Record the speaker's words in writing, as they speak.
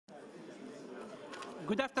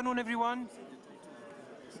Good afternoon, everyone.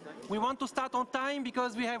 We want to start on time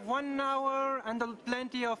because we have 1 hour and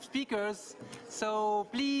plenty of speakers. So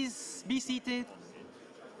please be seated.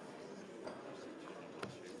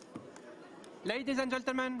 Ladies and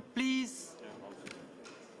gentlemen, please.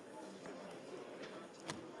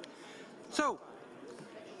 So,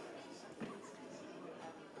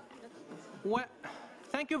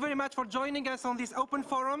 thank you very much for joining us on this open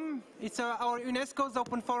forum. It's our UNESCO's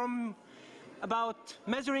open forum about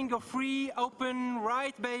measuring a free, open,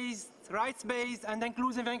 rights-based and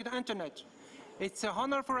inclusive internet. It's an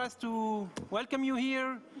honor for us to welcome you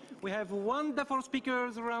here. We have wonderful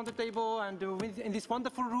speakers around the table and in this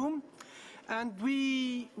wonderful room. And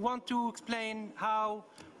we want to explain how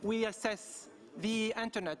we assess the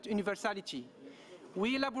internet universality.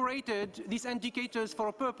 We elaborated these indicators for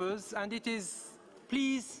a purpose, and it is,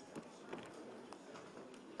 please.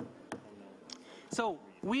 So,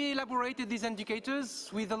 we elaborated these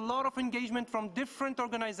indicators with a lot of engagement from different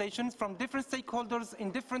organizations, from different stakeholders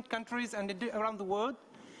in different countries and around the world.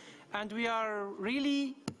 And we are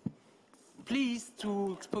really pleased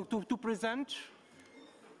to present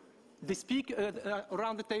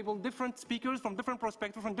around the table different speakers from different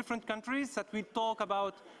perspectives, from different countries that will talk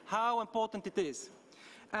about how important it is.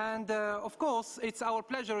 And of course, it's our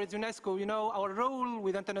pleasure as UNESCO, you know, our role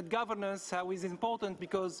with internet governance, how is important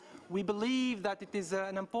because we believe that it is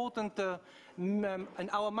an important, and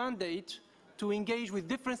our mandate to engage with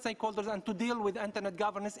different stakeholders and to deal with internet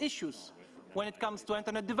governance issues when it comes to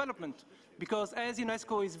internet development. Because as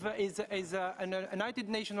UNESCO is a United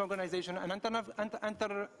Nations organization, an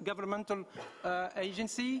intergovernmental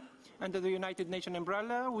agency under the United Nations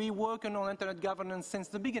umbrella, we work on internet governance since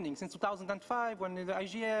the beginning, since 2005 when the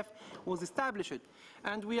IGF was established.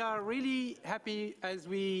 And we are really happy as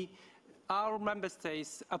our member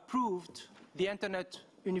states approved the internet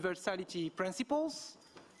universality principles,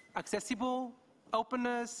 accessible,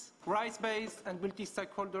 openness, rights-based and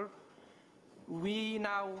multi-stakeholder. We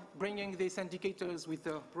now bringing these indicators with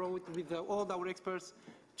all our experts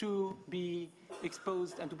to be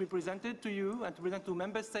exposed and to be presented to you and to present to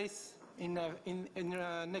member states in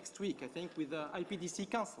next week, I think, with the IPDC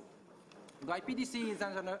Council. The IPDC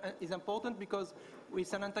is important because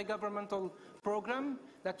it's an intergovernmental program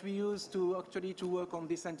that we use to actually work on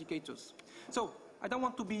these indicators. So I don't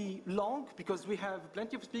want to be long because we have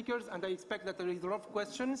plenty of speakers and I expect that there is a lot of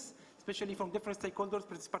questions, especially from different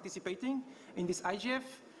stakeholders participating in this IGF.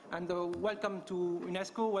 And welcome to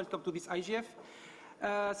UNESCO, welcome to this IGF.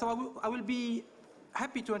 So I will be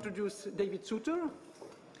happy to introduce David Souter,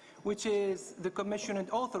 which is the commission and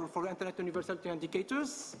author for Internet Universality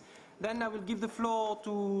Indicators. Then I will give the floor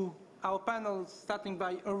to our panel, starting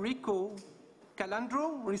by Enrico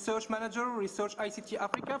Calandro, Research Manager, Research ICT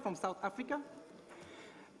Africa from South Africa.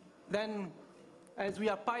 Then, as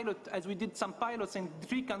we did some pilots in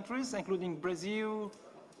 3 countries, including Brazil,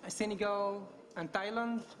 Senegal, and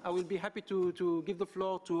Thailand, I will be happy to give the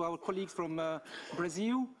floor to our colleagues from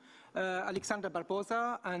Brazil, Alexandra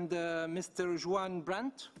Barbosa and Mr. Joan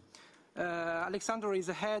Brandt. Alexandra is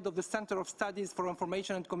the head of the Center of Studies for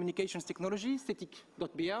Information and Communications Technology,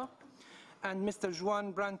 CETIC.br, and Mr.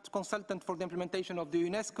 Joan Brandt, consultant for the implementation of the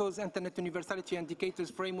UNESCO's Internet Universality Indicators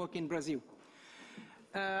framework in Brazil.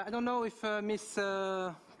 I don't know if Ms.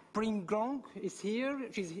 Pring Grong is here.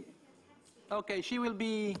 Okay, she will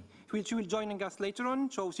joining us later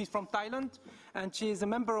on. So she's from Thailand, and she is a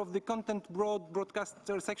member of the Content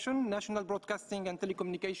Broadcaster section, National Broadcasting and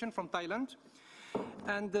Telecommunication from Thailand.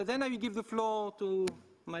 And then I will give the floor to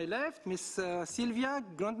my left, Ms. Sylvia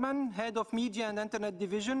Grundmann, Head of Media and Internet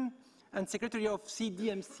Division and Secretary of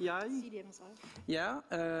CDMCI.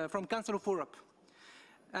 Yeah, from Council of Europe.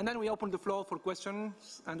 And then we open the floor for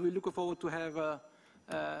questions, and we look forward to have a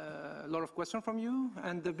lot of questions from you.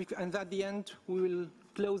 And at the end, we will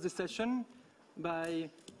close the session by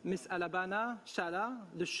Ms. Alabana Shala,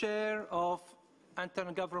 the chair of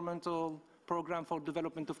Intergovernmental Program for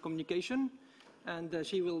Development of Communication. And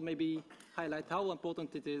she will maybe highlight how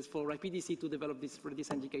important it is for IPDC to develop these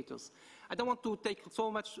indicators. I don't want to take so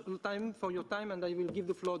much time for your time, and I will give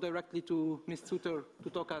the floor directly to Ms. Souter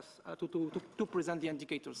to present the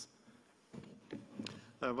indicators.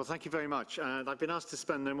 Well, thank you very much. I've been asked to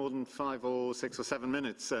spend no more than 5 or 6 or 7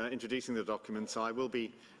 minutes introducing the document, so I will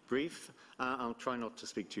be brief. I'll try not to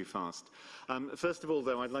speak too fast. First of all,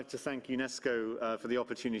 though, I'd like to thank UNESCO for the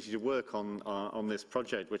opportunity to work on this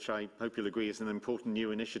project, which I hope you'll agree is an important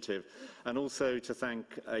new initiative, and also to thank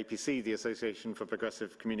APC, the Association for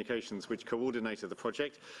Progressive Communications, which coordinated the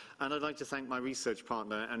project. And I'd like to thank my research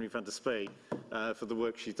partner, Anne van der Spee, for the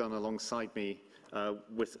work she's done alongside me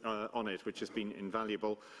on it, which has been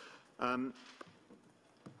invaluable.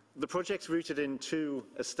 The project's rooted in two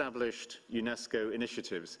established UNESCO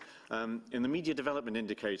initiatives. In the media development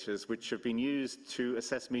indicators, which have been used to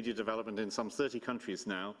assess media development in some 30 countries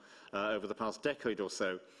now over the past decade or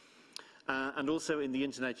so, and also in the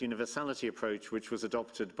Internet universality approach, which was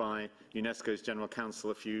adopted by UNESCO's General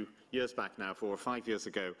Council a few years back now, 4 or 5 years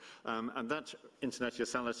ago. And that Internet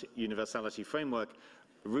universality framework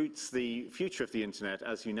roots the future of the Internet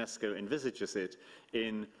as UNESCO envisages it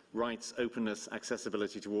in rights, openness,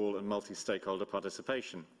 accessibility to all, and multi-stakeholder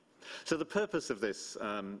participation. So the purpose of this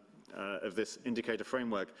indicator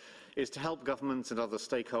framework is to help governments and other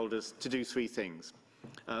stakeholders to do three things.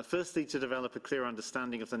 Firstly, to develop a clear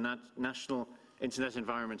understanding of the national Internet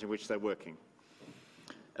environment in which they're working.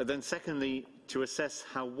 Then secondly, to assess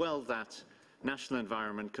how well that national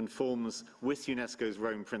environment conforms with UNESCO's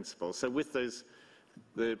Rome principles. So with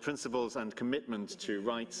the principles and commitment to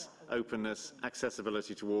rights, openness,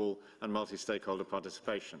 accessibility to all, and multi-stakeholder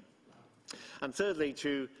participation. And thirdly,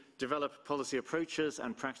 to develop policy approaches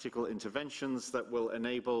and practical interventions that will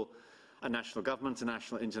enable a national government, a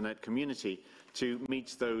national Internet community to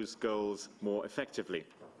meet those goals more effectively.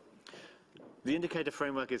 The indicator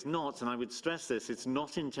framework is not, and I would stress this, it's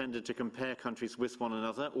not intended to compare countries with one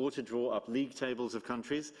another or to draw up league tables of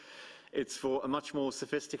countries. It's for a much more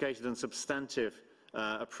sophisticated and substantive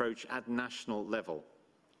approach at national level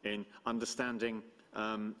in understanding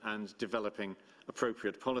and developing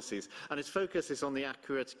appropriate policies. And its focus is on the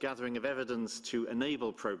accurate gathering of evidence to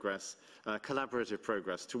enable progress, collaborative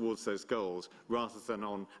progress towards those goals, rather than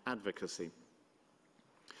on advocacy.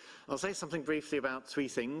 I'll say something briefly about three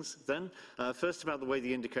things then. First, about the way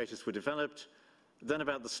the indicators were developed, then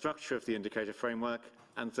about the structure of the indicator framework,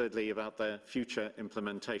 and thirdly, about their future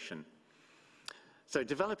implementation. So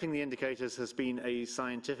developing the indicators has been a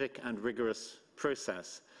scientific and rigorous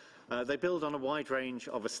process. They build on a wide range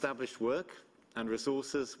of established work and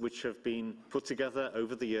resources which have been put together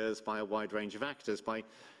over the years by a wide range of actors, by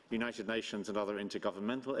United Nations and other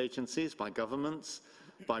intergovernmental agencies, by governments,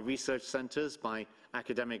 by research centres, by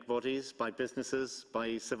academic bodies, by businesses,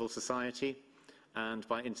 by civil society, and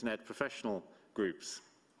by Internet professional groups.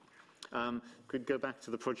 Could go back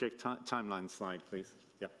to the project timeline slide, please?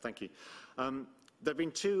 Yeah, thank you. There have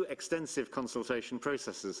been two extensive consultation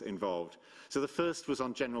processes involved. So the first was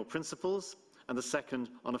on general principles, and the second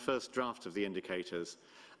on a first draft of the indicators.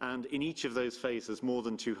 And in each of those phases, more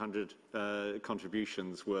than 200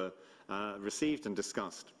 contributions were received and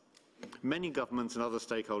discussed. Many governments and other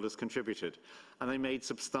stakeholders contributed, and they made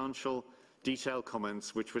substantial, detailed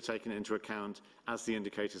comments which were taken into account as the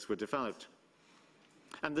indicators were developed.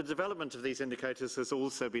 And the development of these indicators has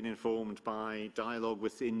also been informed by dialogue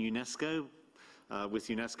within UNESCO, with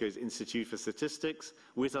UNESCO's Institute for Statistics,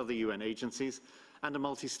 with other UN agencies, and a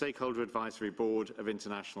multi-stakeholder advisory board of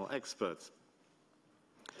international experts.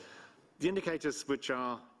 The indicators which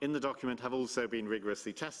are in the document have also been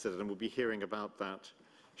rigorously tested, and we'll be hearing about that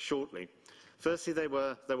shortly. Firstly, there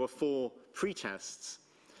were 4 pre-tests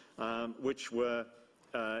which were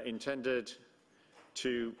intended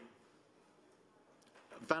to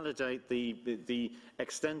validate the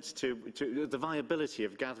extent to the viability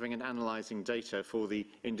of gathering and analysing data for the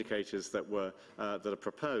indicators that are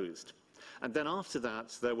proposed. And then after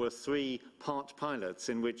that, there were 3 part pilots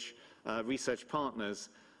in which research partners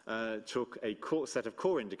took a set of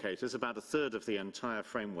core indicators, about a third of the entire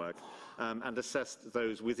framework, and assessed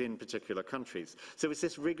those within particular countries. So it's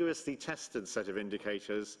this rigorously tested set of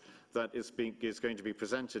indicators that is going to be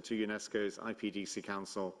presented to UNESCO's IPDC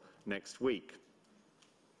Council next week.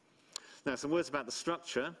 Now, some words about the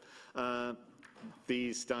structure.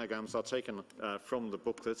 These diagrams are taken from the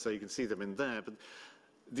booklet, so you can see them in there. But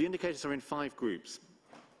the indicators are in 5 groups.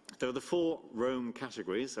 There are the 4 Rome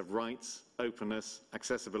categories of rights, openness,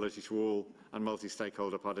 accessibility to all, and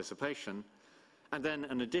multi-stakeholder participation. And then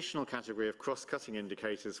an additional category of cross-cutting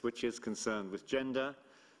indicators, which is concerned with gender,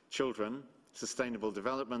 children, sustainable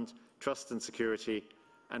development, trust and security,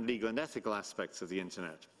 and legal and ethical aspects of the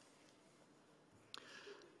Internet.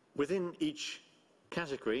 Within each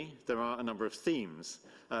category, there are a number of themes,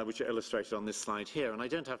 which are illustrated on this slide here. And I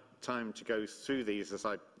don't have time to go through these, as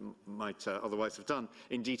I might otherwise have done,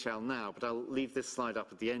 in detail now, but I'll leave this slide up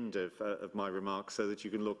at the end of my remarks so that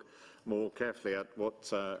you can look more carefully at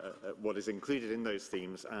what is included in those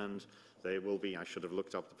themes, and they will be, I should have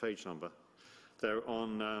looked up the page number. They're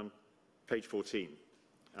on page 14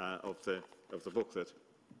 of the booklet.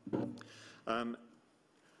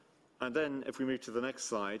 And then, if we move to the next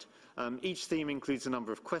slide, each theme includes a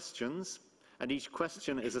number of questions, and each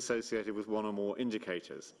question is associated with 1 or more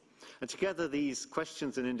indicators. And together, these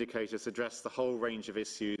questions and indicators address the whole range of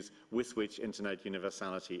issues with which Internet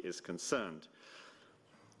universality is concerned.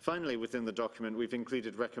 Finally, within the document, we've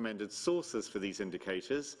included recommended sources for these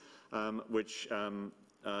indicators, which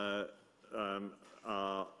are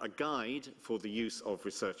a guide for the use of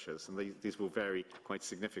researchers, and these will vary quite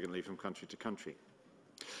significantly from country to country.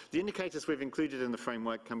 The indicators we've included in the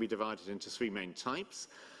framework can be divided into three main types.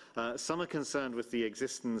 Some are concerned with the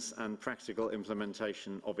existence and practical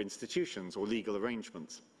implementation of institutions or legal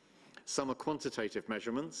arrangements. Some are quantitative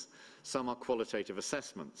measurements, some are qualitative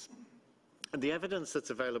assessments. And the evidence that's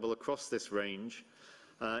available across this range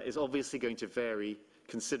is obviously going to vary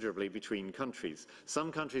considerably between countries.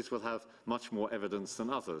 Some countries will have much more evidence than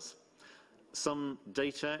others. Some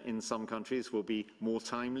data in some countries will be more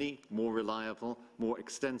timely, more reliable, more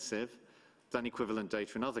extensive than equivalent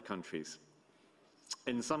data in other countries.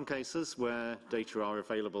 In some cases where data are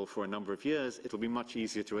available for a number of years, it'll be much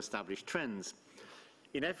easier to establish trends.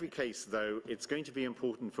 In every case, though, it's going to be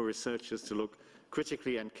important for researchers to look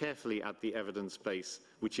critically and carefully at the evidence base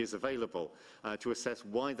which is available, to assess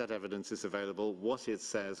why that evidence is available, what it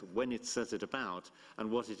says, when it says it about,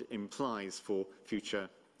 and what it implies for future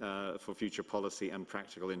policy and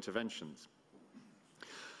practical interventions.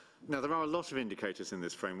 Now, there are a lot of indicators in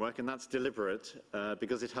this framework, and that's deliberate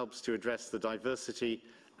because it helps to address the diversity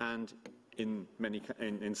and,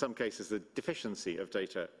 in some cases, the deficiency of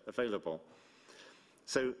data available.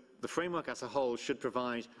 So the framework as a whole should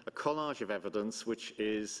provide a collage of evidence which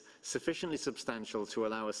is sufficiently substantial to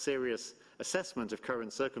allow a serious assessment of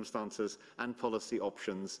current circumstances and policy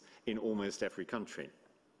options in almost every country.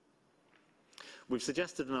 We've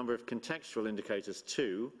suggested a number of contextual indicators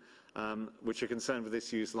too, which are concerned with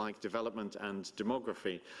issues like development and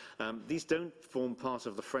demography. These don't form part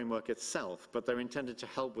of the framework itself, but they're intended to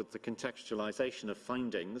help with the contextualization of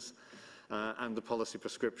findings and the policy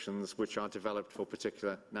prescriptions which are developed for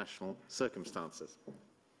particular national circumstances.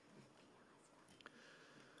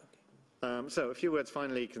 So a few words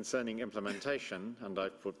finally concerning implementation, and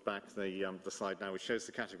I've put back the slide now which shows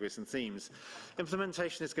the categories and themes.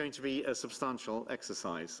 Implementation is going to be a substantial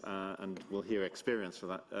exercise, and we'll hear experience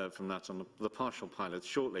from that on the partial pilots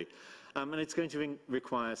shortly. And it's going to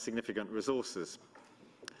require significant resources.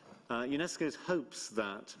 UNESCO hopes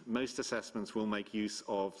that most assessments will make use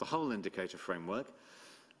of the whole indicator framework,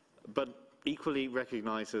 but equally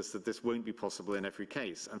recognises that this won't be possible in every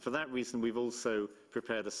case. And for that reason, we've also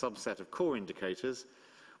prepared a subset of core indicators,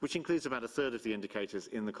 which includes about a third of the indicators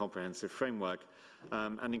in the comprehensive framework,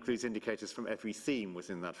 and includes indicators from every theme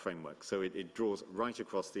within that framework. So it draws right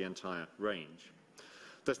across the entire range.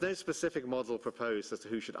 There's no specific model proposed as to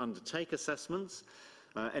who should undertake assessments.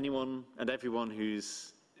 Anyone and everyone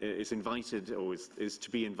who's is invited or is to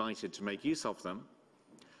be invited to make use of them.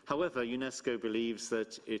 However, UNESCO believes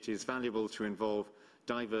that it is valuable to involve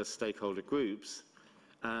diverse stakeholder groups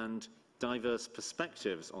and diverse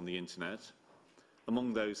perspectives on the internet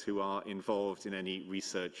among those who are involved in any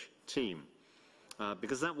research team,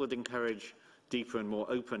 because that would encourage deeper and more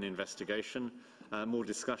open investigation, more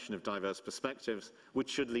discussion of diverse perspectives, which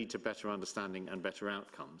should lead to better understanding and better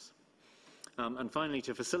outcomes. And finally,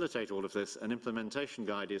 to facilitate all of this, an implementation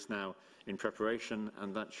guide is now in preparation,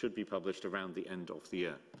 and that should be published around the end of the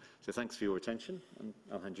year. So thanks for your attention, and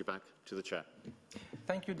I'll hand you back to the chair.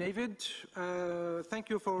 Thank you, David.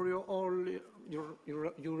 Thank you for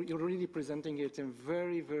you're really presenting it in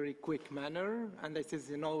very, very quick manner, and this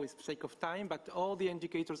is, with sake of time, but all the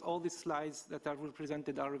indicators, all the slides that are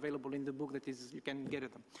presented are available in the book, that is, you can get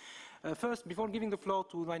them. First, before giving the floor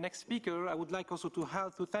to my next speaker, I would like also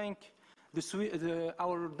to thank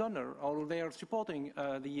our donor, or they are supporting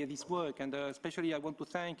this work, and especially I want to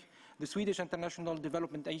thank the Swedish International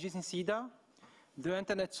Development Agency, SIDA, the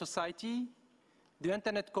Internet Society, the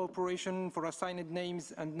Internet Corporation for Assigned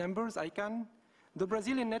Names and Numbers, ICANN, the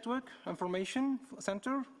Brazilian Network Information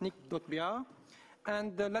Center, NIC.BR,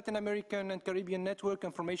 and the Latin American and Caribbean Network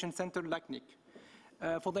Information Center, LACNIC,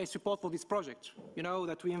 for their support for this project. You know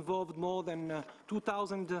that we involved more than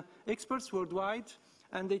 2,000 experts worldwide,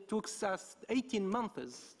 and it took us 18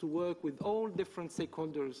 months to work with all different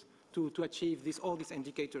stakeholders to achieve all these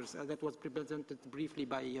indicators that was presented briefly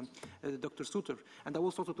by Dr. Suter. And I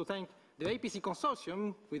also to thank the APC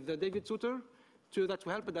consortium with David Suter that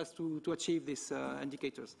helped us to achieve these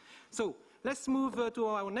indicators. So let's move to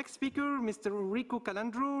our next speaker, Mr. Rico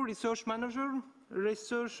Calandro, Research Manager,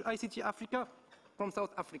 Research ICT Africa from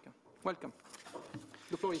South Africa. Welcome.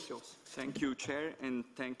 The floor is yours. Thank you, Chair, and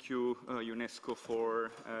thank you, UNESCO,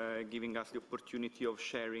 for giving us the opportunity of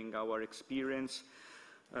sharing our experience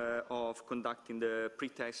of conducting the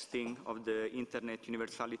pre-testing of the Internet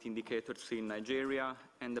Universality Indicators in Nigeria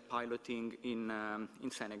and the piloting in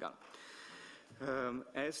Senegal.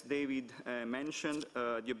 As David mentioned,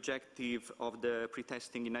 the objective of the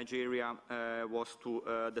pre-testing in Nigeria was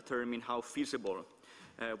to determine how feasible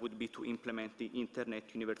would be to implement the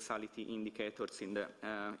Internet universality indicators in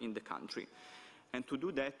the country. And to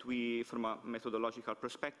do that, from a methodological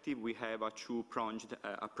perspective, we have a two-pronged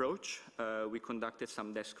approach. We conducted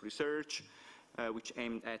some desk research, which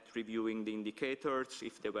aimed at reviewing the indicators,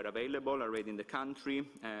 if they were available already in the country,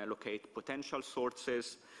 locate potential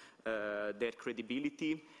sources, their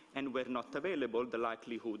credibility, and where not available, the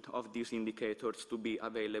likelihood of these indicators to be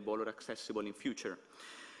available or accessible in future.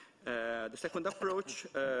 The second approach,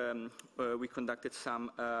 we conducted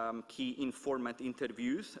some key informant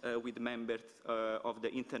interviews with members of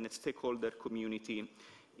the Internet stakeholder community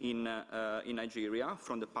in Nigeria,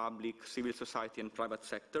 from the public, civil society, and private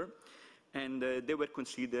sector. And they were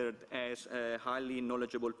considered as highly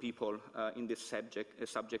knowledgeable people in this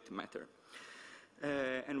subject matter.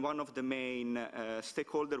 And one of the main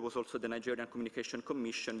stakeholders was also the Nigerian Communication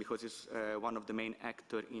Commission, because it's one of the main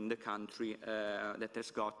actors in the country that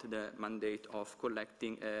has got the mandate of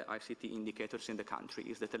collecting ICT indicators in the country,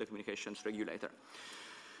 is the telecommunications regulator.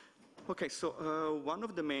 Okay, so one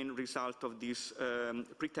of the main results of this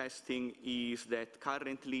pre-testing is that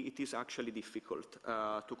currently it is actually difficult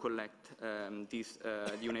to collect these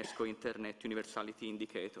UNESCO Internet universality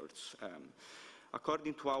indicators.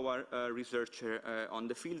 According to our researcher on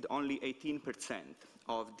the field, only 18%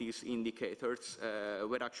 of these indicators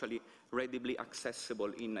were actually readily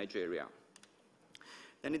accessible in Nigeria.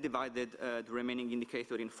 Then it divided the remaining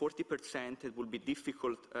indicator in 40%. It would be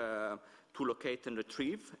difficult to locate and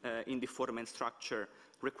retrieve in the form and structure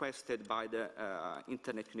requested by the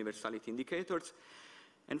Internet universality indicators.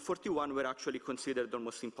 And 41 were actually considered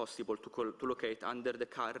almost impossible to locate under the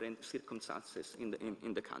current circumstances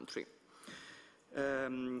in the country.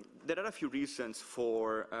 There are a few reasons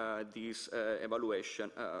for this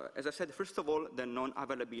evaluation. As I said, first of all, the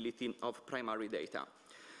non-availability of primary data.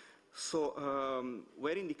 So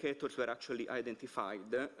where indicators were actually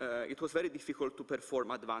identified, it was very difficult to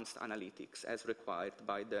perform advanced analytics as required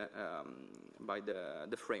by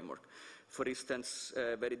the framework. For instance,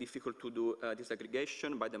 very difficult to do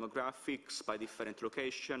disaggregation by demographics, by different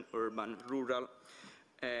location, urban, rural.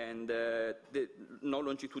 And no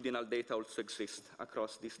longitudinal data also exists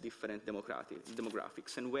across these different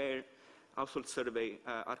demographics. And where household surveys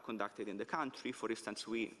are conducted in the country, for instance,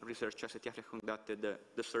 we researchers at IGF conducted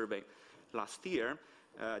the survey last year,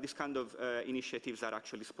 these kind of initiatives are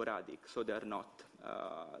actually sporadic, so they are not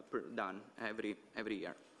done every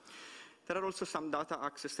year. There are also some data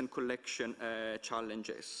access and collection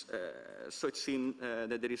challenges. So it seems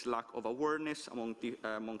that there is lack of awareness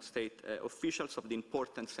among state officials of the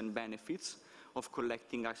importance and benefits of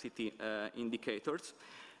collecting ICT indicators.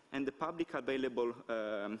 And the public available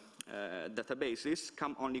databases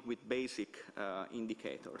come only with basic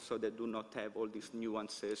indicators, so they do not have all these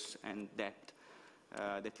nuances and depth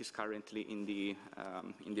that is currently in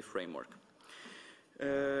the framework.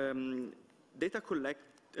 Data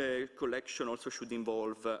collection also should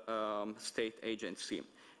involve state agency,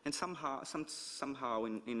 and somehow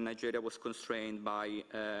in Nigeria was constrained by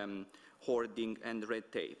hoarding and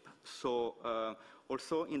red tape. So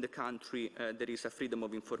also in the country there is a Freedom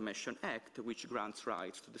of Information Act which grants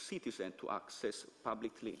rights to the citizen to access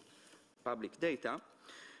public data.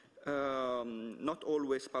 Not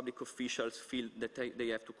always public officials feel that they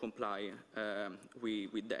have to comply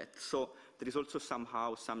with that. So there is also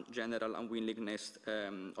somehow some general unwillingness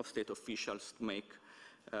of state officials to make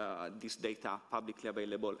this data publicly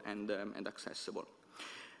available and accessible.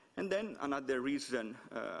 And then another reason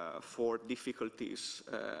for difficulties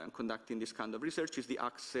conducting this kind of research is the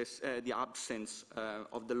absence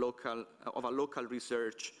of a local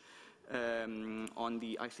research on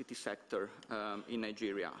the ICT sector in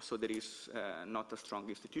Nigeria. So there is not a strong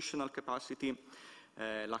institutional capacity,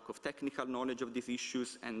 lack of technical knowledge of these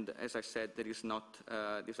issues, and as I said, there is not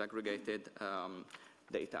disaggregated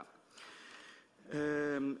data.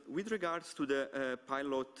 With regards to the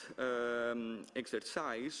pilot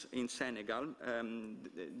exercise in Senegal,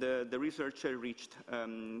 the researcher reached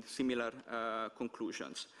similar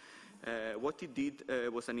conclusions. What he did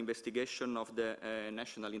was an investigation of the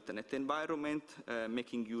national internet environment,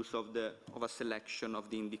 making use of a selection of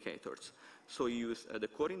the indicators. So he used the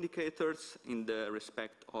core indicators in the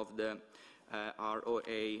respect of the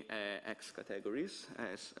ROA X categories,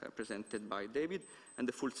 as presented by David, and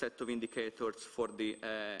the full set of indicators for the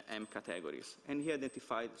M categories. And he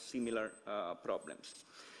identified similar problems.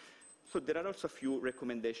 So there are also a few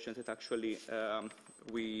recommendations that actually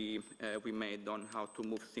we made on how to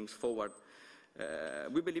move things forward.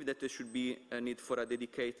 We believe that there should be a need for a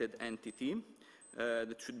dedicated entity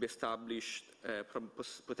that should be established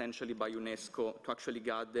potentially by UNESCO to actually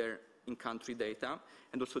gather in-country data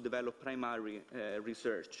and also develop primary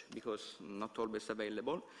research, because not always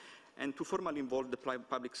available, and to formally involve the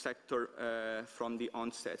public sector from the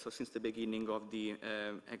onset, so since the beginning of the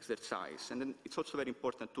exercise. And then it's also very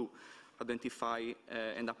important to identify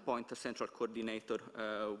and appoint a central coordinator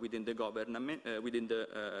within the government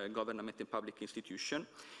and public institution,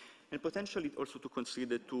 and potentially also to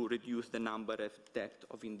consider to reduce the number and depth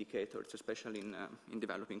of indicators, especially in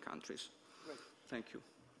developing countries. Right. Thank you.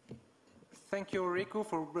 Thank you, Rico,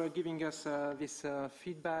 for giving us these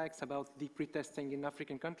feedbacks about the pre-testing in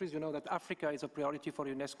African countries. You know that Africa is a priority for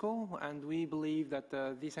UNESCO, and we believe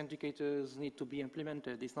that these indicators need to be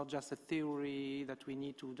implemented. It's not just a theory that we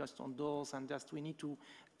need to just endorse, and just we need to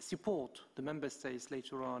support the member states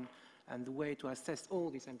later on and the way to assess all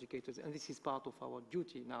these indicators. And this is part of our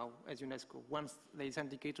duty now as UNESCO. Once these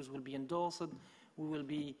indicators will be endorsed, we will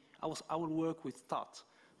be, our work will start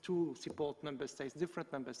to support member states,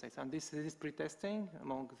 different member states. And this pre-testing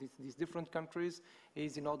among these different countries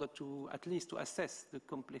is in order to, at least to assess the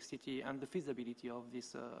complexity and the feasibility of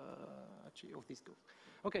this goal.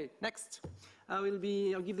 Okay, next. I'll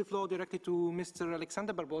give the floor directly to Mr.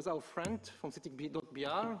 Alexander Barbosa, our friend from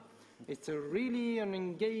CETIC.br. It's really an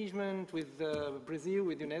engagement with Brazil,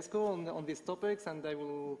 with UNESCO on these topics, and I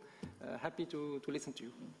will happy to listen to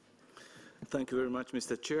you. Thank you very much,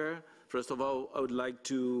 Mr. Chair. First of all, I would like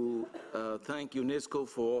to thank UNESCO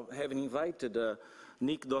for having invited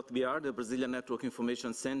NIC.br, the Brazilian Network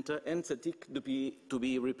Information Center, and CETIC to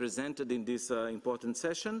be represented in this important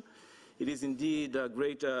session. It is indeed a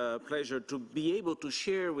great pleasure to be able to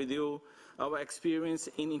share with you our experience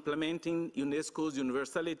in implementing UNESCO's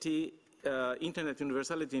Internet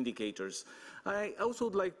Universality Indicators. I also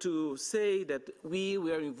would like to say that we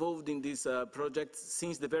were involved in this project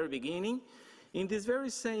since the very beginning. In this very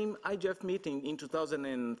same IGF meeting in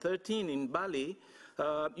 2013 in Bali,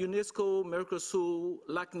 UNESCO, Mercosul,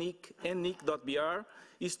 LACNIC, and NIC.br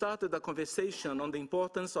started a conversation on the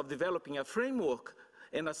importance of developing a framework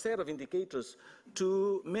and a set of indicators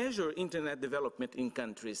to measure internet development in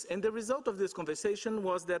countries. And the result of this conversation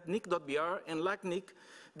was that NIC.br and LACNIC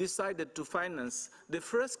decided to finance the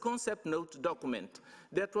first concept note document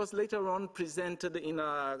that was later on presented in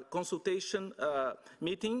a consultation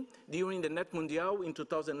meeting during the Net Mundial in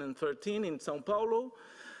 2013 in Sao Paulo.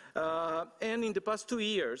 And in the past 2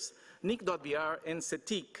 years, NIC.br and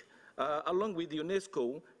CETIC, along with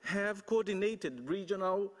UNESCO, have coordinated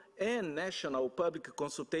regional and national public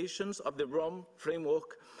consultations of the ROM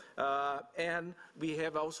framework, and we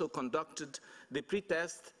have also conducted the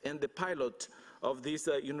pre-test and the pilot of these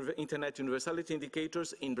Internet Universality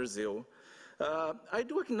Indicators in Brazil. I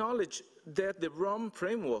do acknowledge that the ROM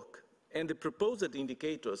framework and the proposed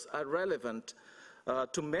indicators are relevant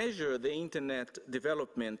to measure the Internet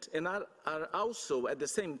development and are also at the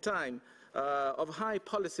same time of high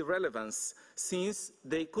policy relevance, since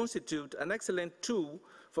they constitute an excellent tool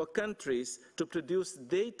for countries to produce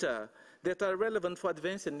data that are relevant for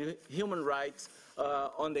advancing human rights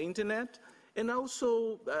on the Internet. And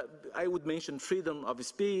also, I would mention freedom of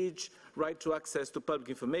speech, right to access to public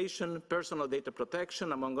information, personal data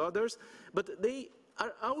protection, among others. But they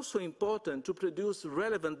are also important to produce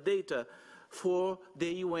relevant data for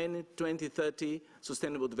the UN 2030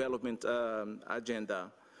 Sustainable Development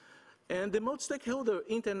Agenda. And the multi-stakeholder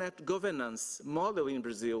Internet governance model in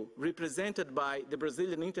Brazil, represented by the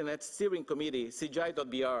Brazilian Internet Steering Committee,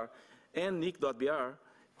 CGI.br, and NIC.br,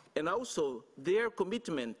 and also their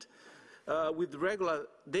commitment with regular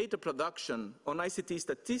data production on ICT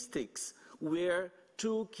statistics were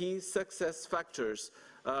two key success factors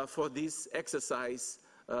for this exercise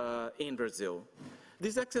in Brazil.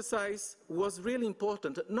 This exercise was really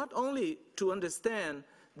important, not only to understand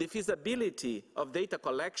the feasibility of data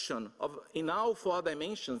collection in all 4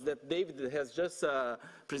 dimensions that David has just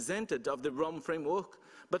presented of the ROM framework,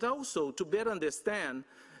 but also to better understand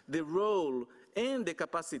the role and the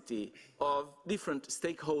capacity of different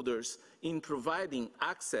stakeholders in providing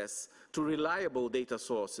access to reliable data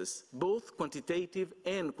sources, both quantitative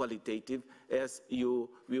and qualitative, as you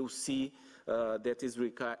will see that is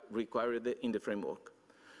required in the framework.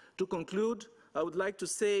 To conclude, I would like to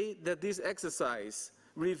say that this exercise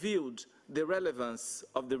revealed the relevance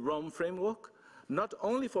of the ROM framework, not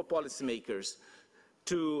only for policymakers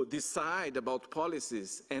to decide about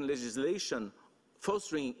policies and legislation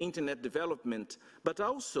fostering Internet development, but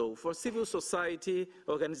also for civil society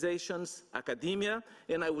organizations, academia,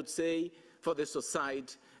 and I would say for the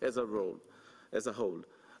society as a whole.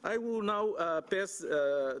 I will now pass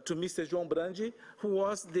to Mr. João Brandi, who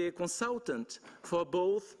was the consultant for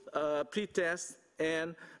both pre-test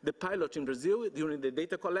and the pilot in Brazil during the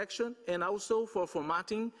data collection, and also for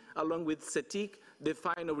formatting, along with CETIC, the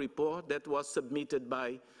final report that was submitted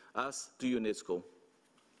by us to UNESCO.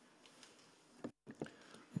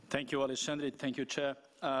 Thank you, Alexandre. Thank you, Chair.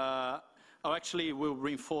 I actually will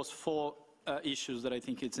reinforce four issues that I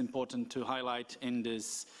think it's important to highlight in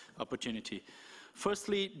this opportunity.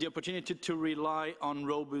 Firstly, the opportunity to rely on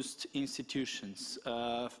robust institutions.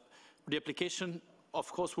 The application,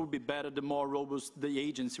 of course, will be better the more robust the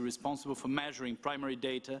agency responsible for measuring primary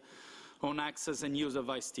data on access and use of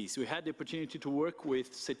ICTs. We had the opportunity to work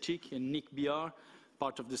with CETIC and NIC-BR,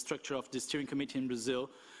 part of the structure of the steering committee in Brazil,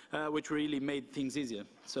 which really made things easier.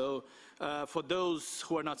 So for those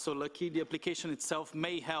who are not so lucky, the application itself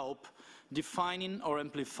may help defining or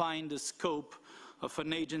amplifying the scope of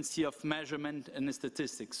an agency of measurement and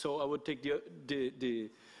statistics. So I would take the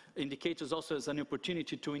indicators also as an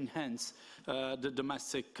opportunity to enhance the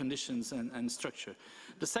domestic conditions and structure.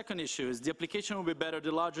 The second issue is the application will be better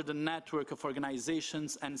the larger the network of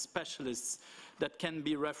organizations and specialists that can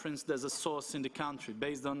be referenced as a source in the country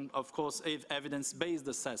based on, of course, evidence-based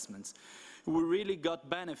assessments. We really got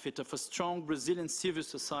benefit of a strong Brazilian civil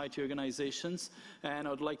society organizations, and I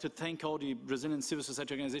would like to thank all the Brazilian civil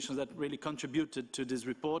society organizations that really contributed to this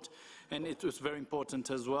report, and it was very important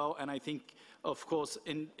as well. And I think, of course,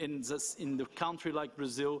 in the country like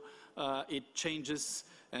Brazil, it changes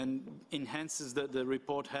and enhances the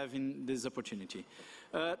report having this opportunity.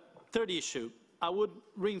 Third issue, I would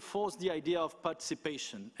reinforce the idea of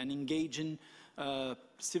participation and engaging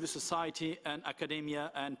civil society and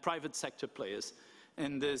academia and private sector players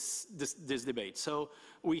in this debate. So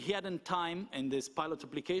we hadn't time in this pilot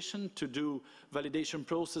application to do validation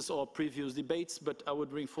process or previous debates, but I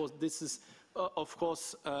would reinforce this is, of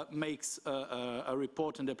course, makes a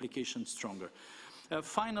report and application stronger.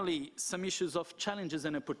 Finally, some issues of challenges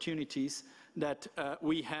and opportunities that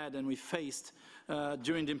we had and we faced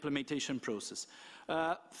during the implementation process.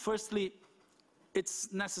 Firstly,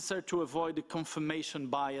 it's necessary to avoid the confirmation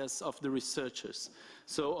bias of the researchers.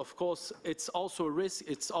 So, of course, it's also a risk,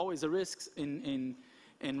 it's always a risk in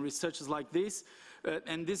researches like this,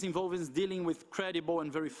 and this involves dealing with credible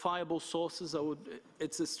and verifiable sources.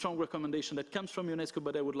 It's a strong recommendation that comes from UNESCO,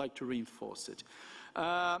 but I would like to reinforce it.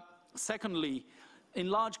 Secondly, in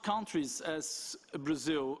large countries as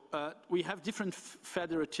Brazil, we have different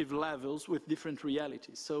federative levels with different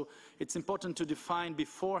realities. So it's important to define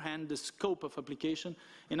beforehand the scope of application.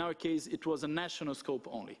 In our case, it was a national scope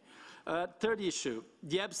only. Third issue,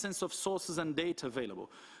 the absence of sources and data available.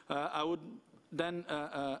 I would then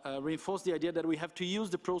reinforce the idea that we have to use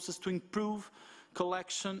the process to improve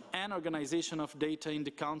collection and organization of data in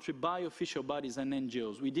the country by official bodies and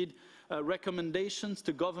NGOs. We did recommendations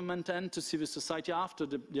to government and to civil society after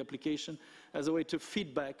the application as a way to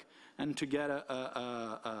feedback and to get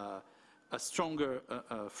a stronger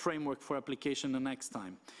framework for application the next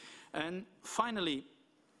time. And finally,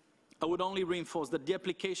 I would only reinforce that the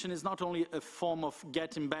application is not only a form of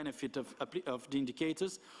getting benefit of the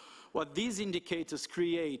indicators. What these indicators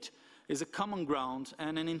create is a common ground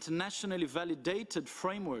and an internationally validated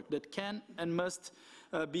framework that can and must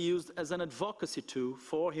be used as an advocacy tool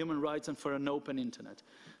for human rights and for an open internet.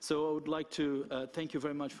 So I would like to thank you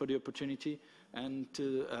very much for the opportunity and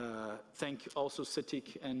to thank also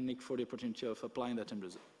CETIC and Nick for the opportunity of applying that in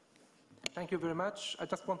Brazil. Thank you very much. I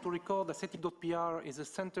just want to recall that CETIC.pr is a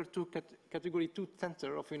Center 2, Category 2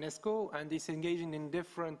 center of UNESCO, and is engaging in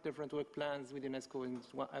different work plans with UNESCO. And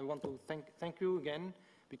I want to thank you again,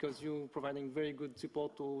 because you're providing very good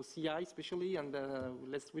support to CI especially, and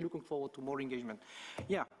we're looking forward to more engagement.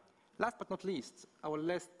 Yeah, last but not least, our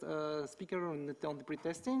last speaker on the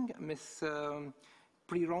pre-testing, Ms.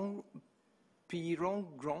 Pirong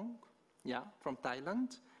Grong, yeah, from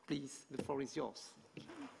Thailand. Please, the floor is yours.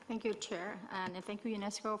 Thank you, Chair, and thank you,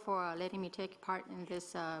 UNESCO, for letting me take part in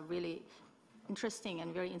this really interesting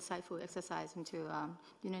and very insightful exercise into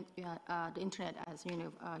the Internet as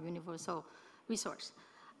universal resource.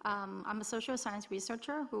 I'm a social science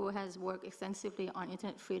researcher who has worked extensively on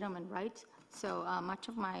Internet freedom and rights. So much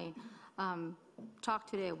of my talk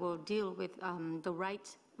today will deal with the right,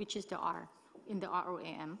 which is the R in the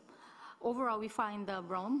ROAM. Overall, we find the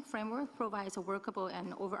ROAM framework provides a workable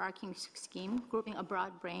and overarching scheme, grouping a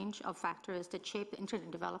broad range of factors that shape the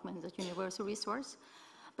Internet development as a universal resource.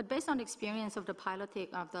 But based on the experience of the piloting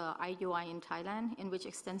of the IUI in Thailand, in which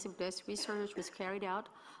extensive desk research was carried out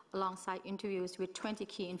alongside interviews with 20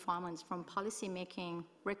 key informants from policymaking,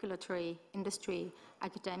 regulatory, industry,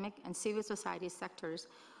 academic, and civil society sectors,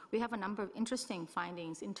 we have a number of interesting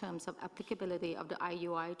findings in terms of applicability of the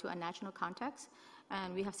IUI to a national context,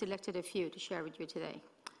 and we have selected a few to share with you today.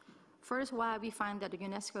 First, why we find that the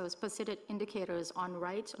UNESCO's specific indicators on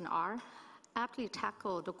rights and R aptly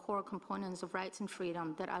tackle the core components of rights and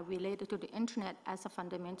freedom that are related to the internet as a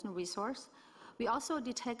fundamental resource. We also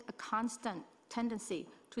detect a constant tendency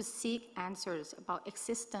to seek answers about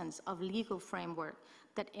existence of legal framework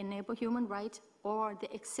that enable human rights or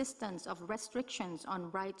the existence of restrictions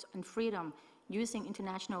on rights and freedom using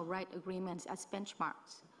international rights agreements as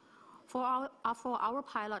benchmarks. For our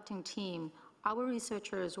piloting team, our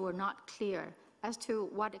researchers were not clear as to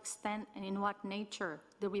what extent and in what nature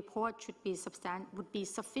the report would be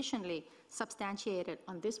sufficiently substantiated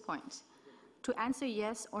on this point. To answer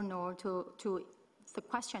yes or no to the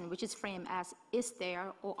question, which is framed as is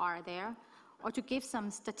there or are there, or to give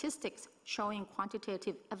some statistics showing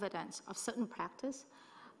quantitative evidence of certain practice,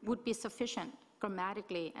 would be sufficient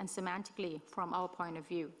grammatically and semantically from our point of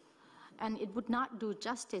view. And it would not do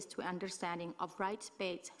justice to understanding of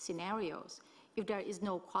rights-based scenarios if there is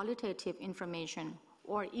no qualitative information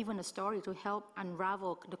or even a story to help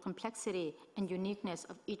unravel the complexity and uniqueness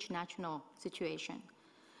of each national situation.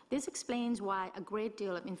 This explains why a great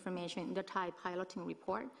deal of information in the Thai piloting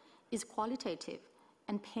report is qualitative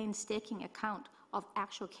and painstaking account of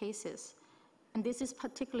actual cases. And this is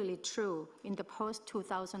particularly true in the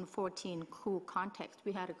post-2014 coup context.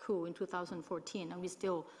 We had a coup in 2014, and we're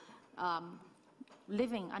still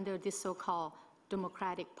living under this so-called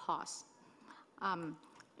democratic pause.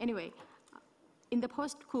 Anyway, in the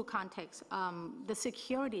post-coup context, the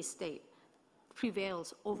security state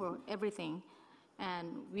prevails over everything, and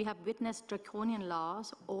we have witnessed draconian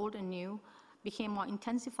laws, old and new, became more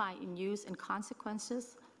intensified in use and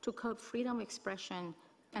consequences to curb freedom of expression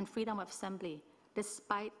and freedom of assembly,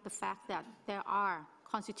 despite the fact that there are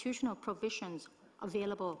constitutional provisions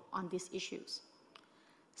available on these issues.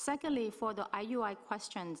 Secondly, for the IUI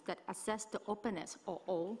questions that assess the openness, or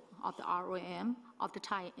O, of the ROM of the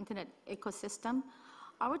Thai internet ecosystem,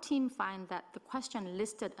 our team finds that the questions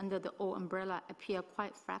listed under the O umbrella appear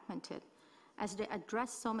quite fragmented, as they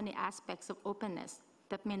address so many aspects of openness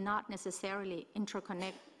that may not necessarily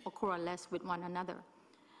interconnect or coalesce with one another.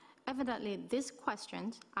 Evidently, these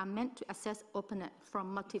questions are meant to assess openness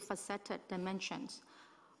from multifaceted dimensions: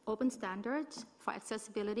 open standards for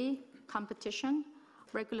accessibility, competition,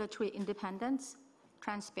 regulatory independence,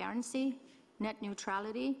 transparency, net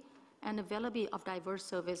neutrality, and availability of diverse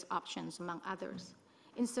service options, among others.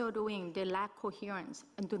 In so doing, they lack coherence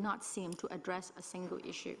and do not seem to address a single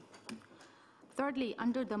issue. Thirdly,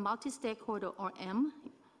 under the multi-stakeholder, or M,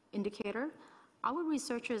 indicator, our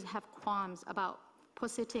researchers have qualms about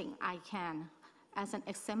positing ICANN as an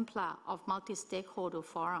exemplar of multi-stakeholder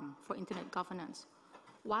forum for internet governance.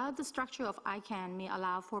 While the structure of ICANN may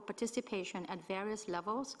allow for participation at various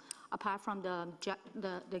levels, apart from the GAC,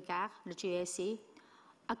 the GAC,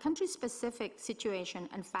 a country-specific situation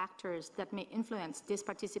and factors that may influence this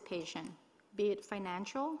participation, be it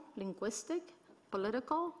financial, linguistic,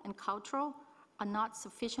 political, and cultural, are not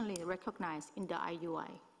sufficiently recognized in the IUI.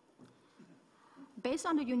 Based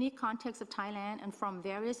on the unique context of Thailand and from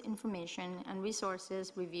various information and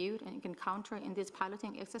resources reviewed and encountered in this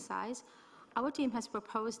piloting exercise, our team has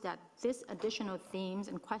proposed that these additional themes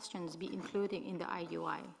and questions be included in the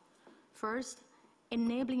IUI. First,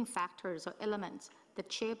 enabling factors or elements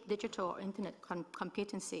that shape digital or internet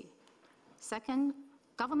competency. Second,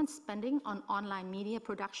 government spending on online media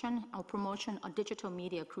production or promotion of digital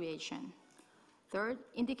media creation. Third,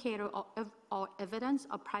 indicator or evidence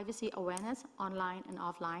of privacy awareness online and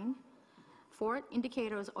offline. Fourth,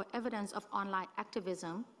 indicators or evidence of online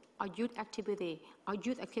activism or youth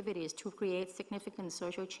activities to create significant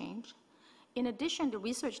social change. In addition, the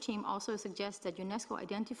research team also suggests that UNESCO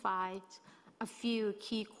identifies a few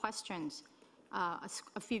key questions,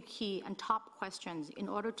 a few key and top questions in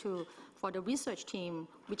order for the research team,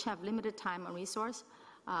 which have limited time and resource,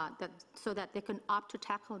 so that they can opt to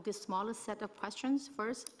tackle this smaller set of questions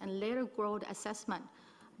first and later grow the assessment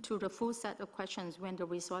to the full set of questions when the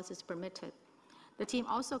resource is permitted. The team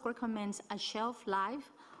also recommends a shelf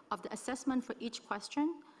life of the assessment for each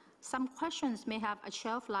question. Some questions may have a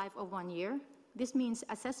shelf life of 1 year. This means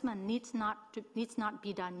assessment needs not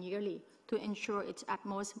be done yearly to ensure its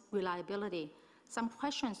utmost reliability. Some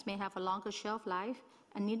questions may have a longer shelf life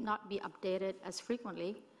and need not be updated as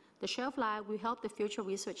frequently. The shelf life will help the future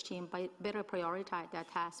research team by better prioritize their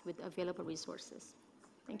tasks with available resources.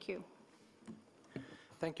 Thank you.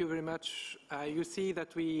 Thank you very much. You see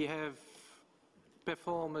that we have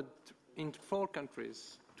performed in 4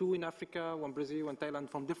 countries, 2 in Africa, 1 Brazil, 1 Thailand,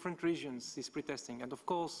 from different regions, this pre-testing. And of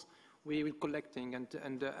course, we will collecting and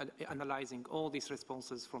analyzing all these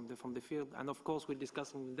responses from the field. And of course, we'll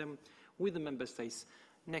discuss them with the member states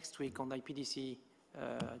next week on the IPDC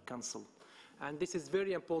Council. And this is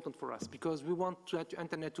very important for us because we want the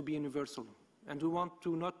internet to be universal, and we want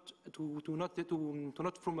to not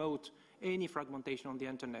promote any fragmentation on the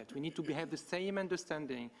internet. We need to have the same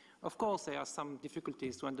understanding. Of course, there are some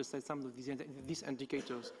difficulties to understand some of these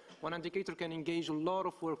indicators. One indicator can engage a lot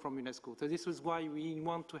of work from UNESCO. So this is why we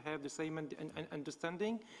want to have the same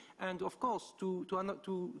understanding, and of course to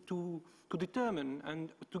determine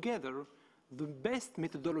and together the best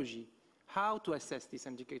methodology how to assess these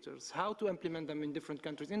indicators, how to implement them in different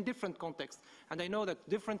countries, in different contexts. And I know that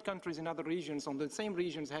different countries in other regions, on the same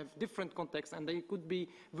regions, have different contexts, and they could be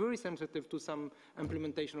very sensitive to some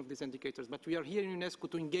implementation of these indicators. But we are here in UNESCO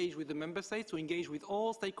to engage with the member states, to engage with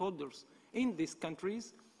all stakeholders in these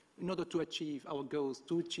countries in order to achieve our goals,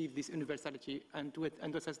 to achieve this universality, and to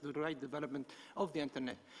assess the right development of the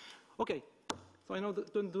internet. Okay, so I know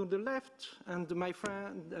that to the left, and my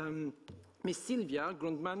friend, Ms. Sylvia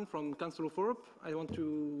Grundmann from Council of Europe, I want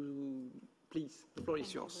to, please, the floor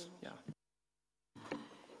is yours. Yeah.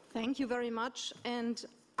 Thank you very much. And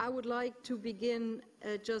I would like to begin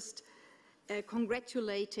just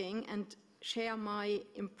congratulating and share my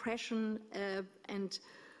impression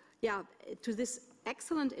to this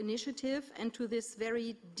excellent initiative and to this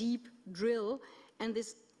very deep drill and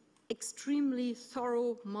this extremely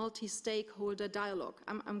thorough multi-stakeholder dialogue.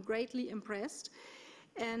 I'm greatly impressed.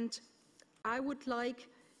 And I would like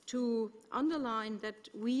to underline that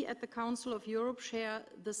we at the Council of Europe share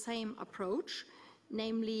the same approach,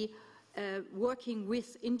 namely working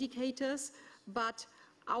with indicators, but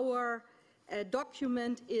our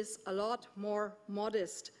document is a lot more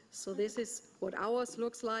modest. So this is what ours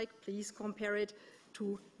looks like. Please compare it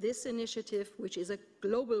to this initiative, which is a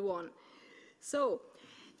global one. So,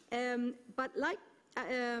 but like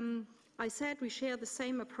I said, we share the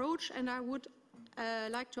same approach, and I would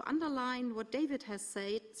like to underline what David has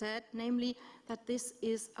said, namely that this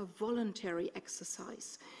is a voluntary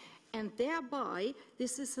exercise. And thereby,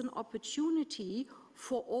 this is an opportunity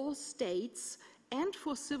for all states and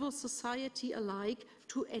for civil society alike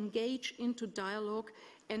to engage into dialogue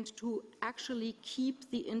and to actually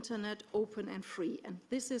keep the internet open and free. And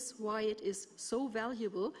this is why it is so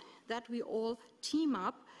valuable that we all team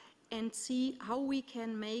up and see how we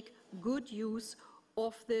can make good use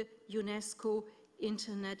of the UNESCO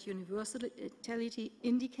Internet Universality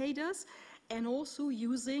Indicators, and also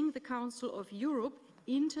using the Council of Europe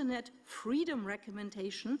Internet Freedom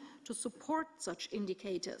Recommendation to support such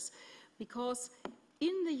indicators. Because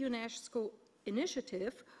in the UNESCO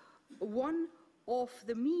initiative, one of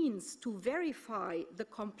the means to verify the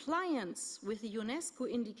compliance with the UNESCO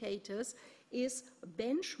indicators is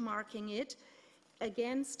benchmarking it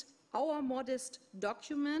against our modest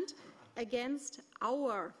document, against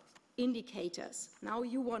our indicators. Now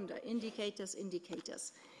you wonder, indicators.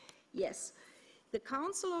 Yes, the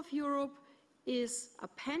Council of Europe is a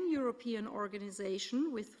pan-European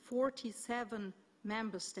organization with 47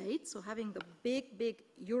 member states, so having the big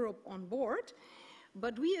Europe on board,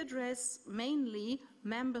 but we address mainly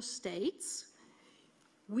member states.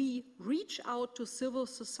 We reach out to civil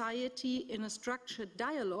society in a structured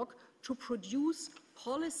dialogue to produce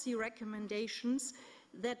policy recommendations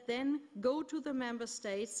that then go to the member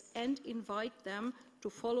states and invite them to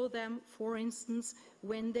follow them, for instance,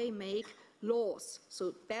 when they make laws.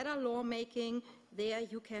 So better lawmaking, there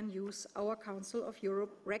you can use our Council of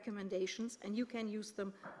Europe recommendations, and you can use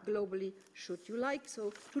them globally should you like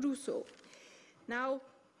so to do so. Now,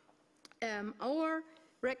 our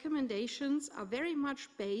recommendations are very much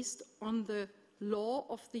based on the law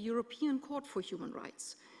of the European Court for Human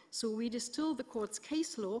Rights. So we distill the court's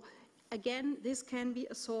case law. Again, this can be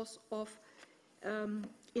a source of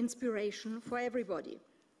inspiration for everybody.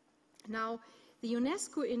 Now, the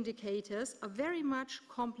UNESCO indicators are very much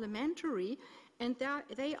complementary, and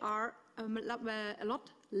they are a lot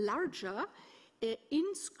larger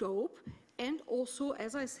in scope and also,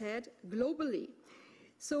 as I said, globally.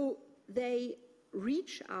 So they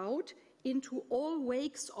reach out into all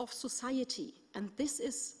wakes of society, and this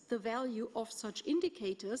is the value of such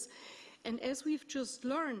indicators. And as we've just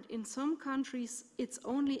learned, in some countries, it's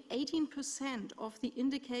only 18% of the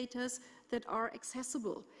indicators that are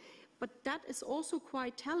accessible. But that is also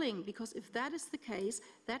quite telling, because if that is the case,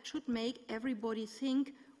 that should make everybody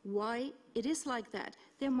think why it is like that.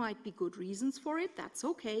 There might be good reasons for it, that's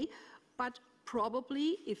okay, but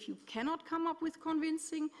probably if you cannot come up with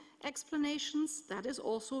convincing explanations, that is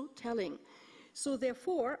also telling. So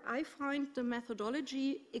therefore, I find the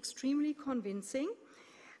methodology extremely convincing,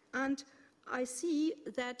 and I see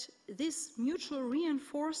that this mutual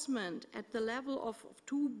reinforcement at the level of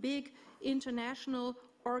two big international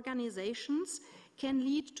organizations can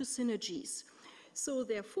lead to synergies. So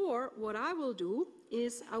therefore, what I will do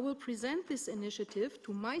is I will present this initiative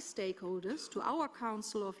to my stakeholders, to our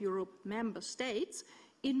Council of Europe member states,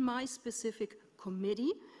 in my specific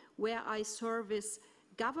committee, where I service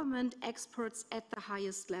government experts at the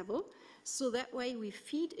highest level. So that way we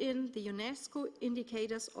feed in the UNESCO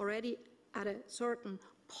indicators already at a certain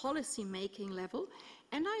policy-making level,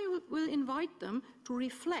 and I will invite them to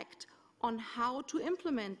reflect on how to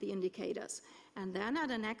implement the indicators. And then at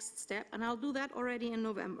the next step, and I'll do that already in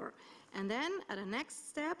November, and then at the next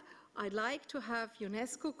step, I'd like to have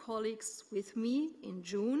UNESCO colleagues with me in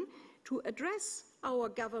June to address our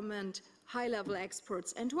government high-level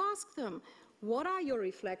experts and to ask them, what are your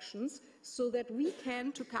reflections, so that we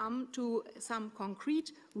can come to some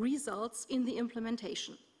concrete results in the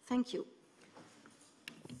implementation. Thank you.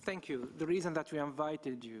 Thank you. The reason that we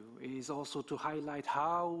invited you is also to highlight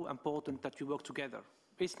how important that you work together.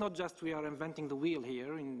 It's not just we are inventing the wheel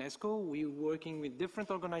here in UNESCO, we're working with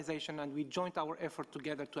different organizations and we join our effort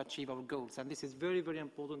together to achieve our goals. And this is very, very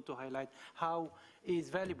important to highlight how it is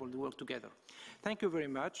valuable to work together. Thank you very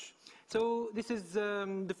much. So this is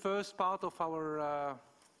the first part of our,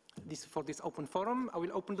 for this open forum. I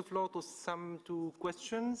will open the floor to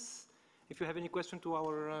questions. If you have any question to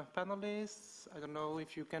our panelists, I don't know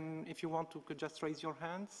if you can, if you want to, could just raise your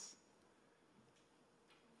hands.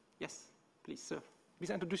 Yes, please, sir. Please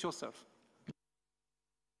introduce yourself.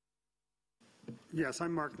 Yes,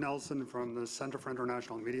 I'm Mark Nelson from the Center for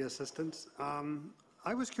International Media Assistance.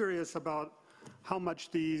 I was curious about how much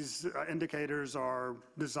these indicators are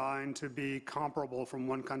designed to be comparable from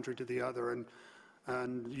one country to the other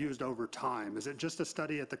and used over time. Is it just a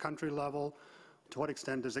study at the country level? To what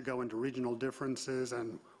extent does it go into regional differences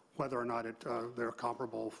and whether or not they're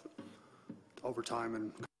comparable over time?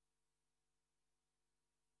 And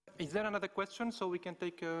is there another question so we can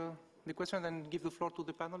take the question and give the floor to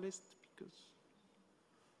the panelists? Because...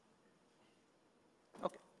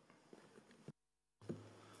 Okay.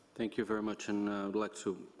 Thank you very much, and I would like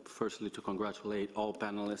to firstly to congratulate all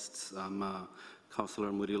panelists. I'm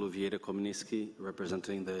Councillor Murilo Vieira Kominski,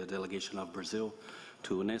 representing the delegation of Brazil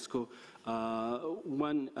to UNESCO.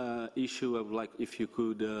 One issue I would like, if you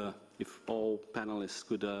could, if all panelists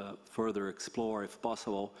could further explore, if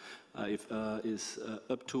possible, is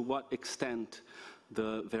up to what extent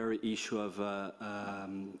the very issue of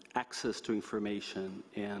access to information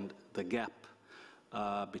and the gap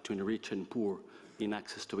between rich and poor in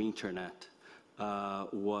access to internet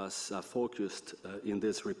was focused in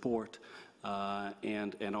this report,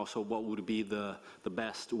 and also what would be the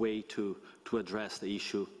best way to address the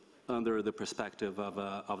issue under the perspective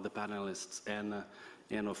of the panelists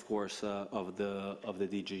and of course of the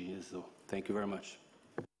DG as well. Thank you very much.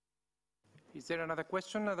 Is there another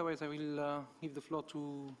question? Otherwise, I will give the floor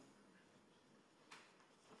to...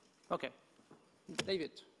 Okay.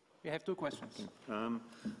 David, you have two questions. And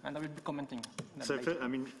I will be commenting. So,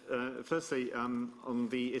 firstly, on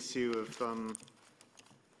the issue of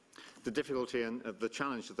the difficulty and the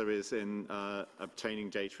challenge that there is in obtaining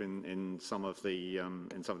data in some of the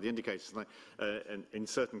indicators, like, in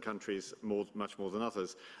certain countries much more than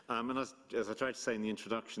others. And as I tried to say in the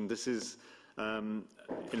introduction, this is in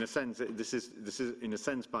a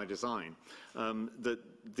sense by design. That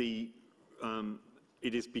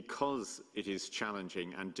it is because it is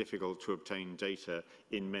challenging and difficult to obtain data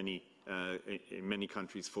in many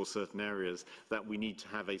countries for certain areas that we need to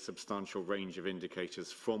have a substantial range of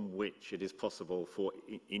indicators from which it is possible for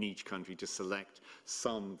in each country to select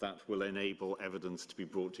some that will enable evidence to be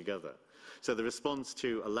brought together. So the response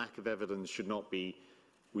to a lack of evidence should not be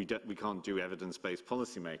we can't do evidence-based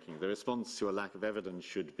policy making. The response to a lack of evidence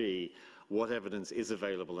should be what evidence is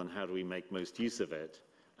available and how do we make most use of it?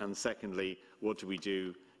 And secondly, what do we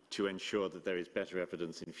do to ensure that there is better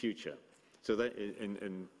evidence in future? So that,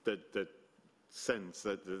 in that sense,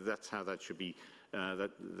 that's how that should be,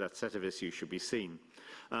 that set of issues should be seen.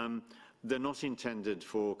 They're not intended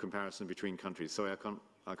for comparison between countries. Sorry, I can't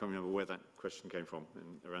remember where that question came from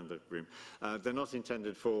around the room. They're not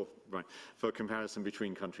intended for comparison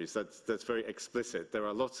between countries. That's very explicit. There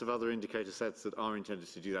are lots of other indicator sets that are intended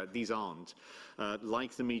to do that. These aren't.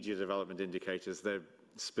 Like the media development indicators, they're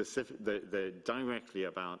directly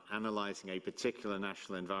about analysing a particular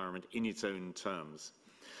national environment in its own terms.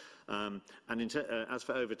 And as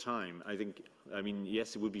for over time,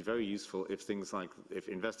 yes, it would be very useful if if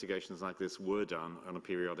investigations like this were done on a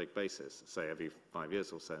periodic basis, say every 5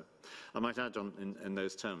 years or so. I might add on in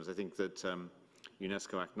those terms, I think that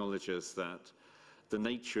UNESCO acknowledges that the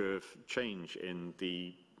nature of change in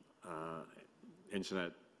the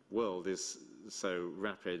internet world is so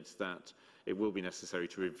rapid that it will be necessary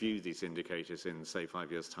to review these indicators in, say,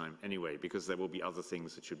 5 years' time anyway, because there will be other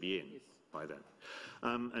things that should be in by then.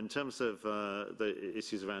 In terms of the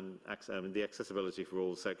issues around the accessibility for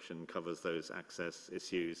all section covers those access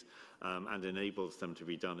issues and enables them to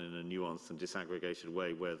be done in a nuanced and disaggregated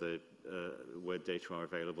way where data are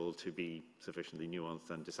available to be sufficiently nuanced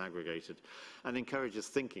and disaggregated, and encourages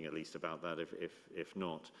thinking at least about that if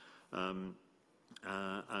not.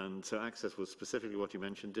 And so access was specifically what you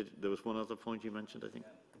mentioned. There was one other point you mentioned, I think.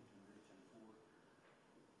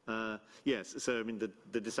 Yes, so I mean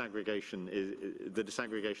the disaggregation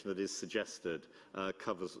that is suggested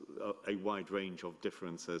covers a wide range of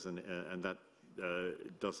differences, and that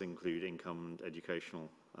does include income and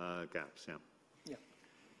educational gaps. Yeah. Yeah.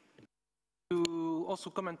 To also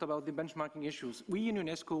comment about the benchmarking issues, we in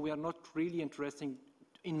UNESCO, we are not really interested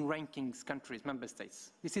in rankings countries, member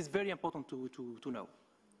states. This is very important to know.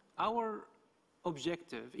 Our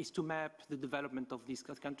objective is to map the development of these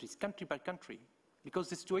countries, country by country, because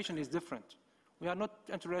the situation is different. We are not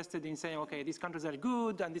interested in saying, okay, these countries are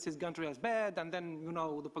good and this is country is bad, and then, you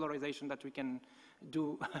know, the polarization that we can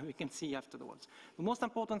do, we can see afterwards. The most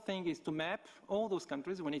important thing is to map all those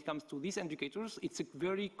countries when it comes to these indicators. It's a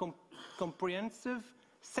very comprehensive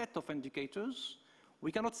set of indicators.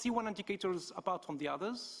 We cannot see one indicator apart from the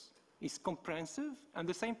others. It's comprehensive. And at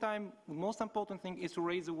the same time, the most important thing is to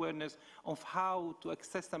raise awareness of how to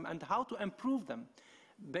access them and how to improve them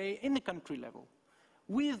in the country level,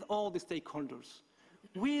 with all the stakeholders,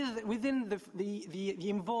 within the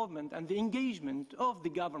involvement and the engagement of the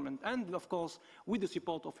government, and of course, with the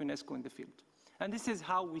support of UNESCO in the field. And this is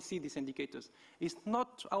how we see these indicators. It's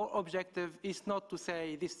not, our objective is not to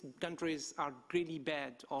say these countries are really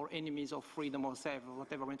bad or enemies of freedom or safe or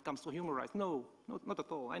whatever when it comes to human rights. No, not at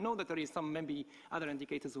all. I know that there is some maybe other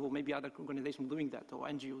indicators or maybe other organizations doing that, or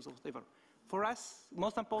NGOs or whatever. For us,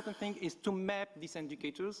 most important thing is to map these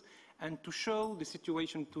indicators and to show the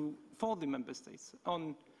situation for the member states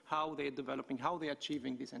on how they're developing, how they're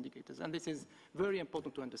achieving these indicators. And this is very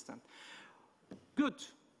important to understand. Good.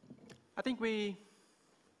 I think we're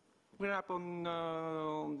up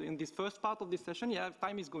in this first part of this session. Yeah,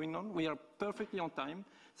 time is going on. We are perfectly on time.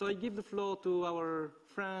 So I give the floor to our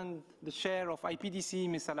friend, the chair of IPDC,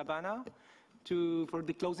 Ms. Alabana, for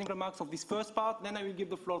the closing remarks of this first part. Then I will give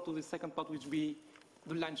the floor to the second part, which will be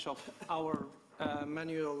the launch of our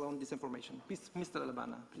manual on this information. Please, Mr.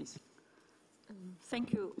 Alabana, please.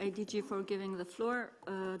 Thank you, ADG, for giving the floor.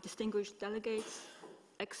 Distinguished delegates,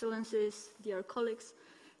 excellencies, dear colleagues.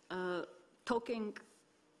 Talking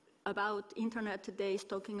about internet today is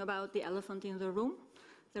talking about the elephant in the room.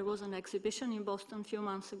 There was an exhibition in Boston a few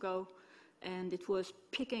months ago, and it was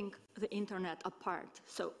picking the internet apart.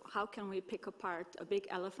 So how can we pick apart a big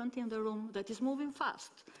elephant in the room that is moving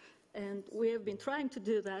fast? And we have been trying to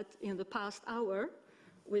do that in the past hour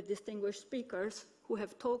with distinguished speakers who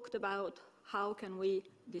have talked about how can we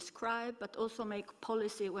describe, but also make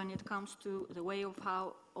policy when it comes to the way of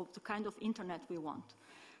the kind of internet we want.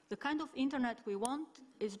 The kind of internet we want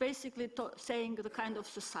is basically saying the kind of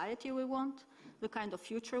society we want, the kind of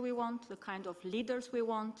future we want, the kind of leaders we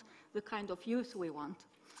want, the kind of youth we want.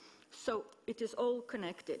 So it is all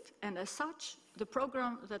connected. And as such, the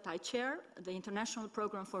program that I chair, the International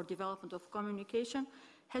Program for Development of Communication,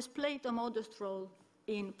 has played a modest role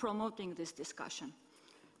in promoting this discussion.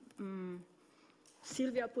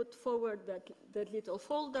 Sylvia put forward that little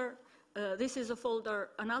folder. This is a folder,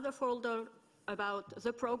 another folder about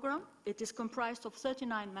the program. It is comprised of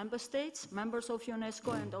 39 member states, members of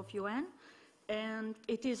UNESCO and of UN, and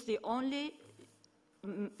it is the only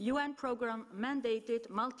UN program mandated,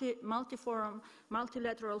 multi-forum,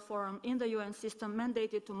 multilateral forum in the UN system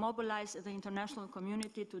mandated to mobilize the international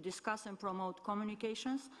community to discuss and promote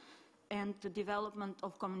communications and the development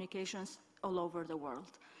of communications all over the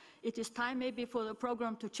world. It is time maybe for the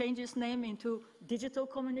program to change its name into digital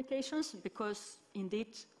communications, because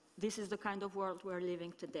indeed this is the kind of world we're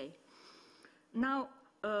living today. Now,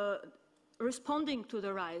 responding to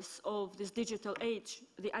the rise of this digital age,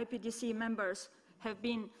 the IPDC members have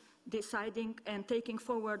been deciding and taking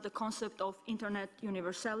forward the concept of internet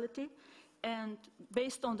universality. And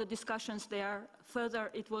based on the discussions there,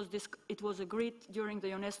 further it was agreed during the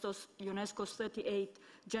UNESCO's 38th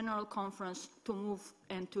General Conference to move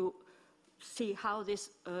and to see how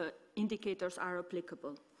these indicators are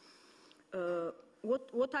applicable.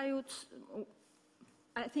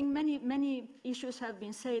 I think many issues have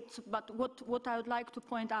been said, but what I would like to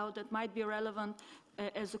point out that might be relevant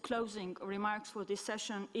as a closing remarks for this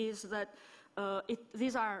session is that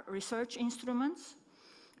these are research instruments,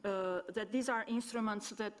 that these are instruments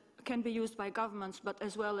that can be used by governments, but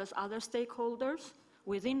as well as other stakeholders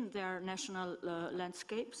within their national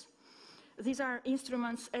landscapes. These are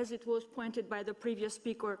instruments, as it was pointed by the previous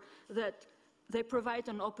speaker, that they provide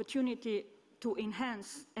an opportunity to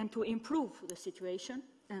enhance and to improve the situation,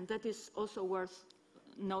 and that is also worth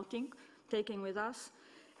noting, taking with us.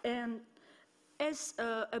 And as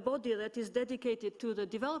a body that is dedicated to the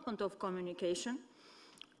development of communication,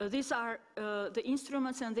 these are the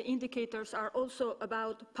instruments and the indicators are also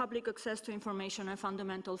about public access to information and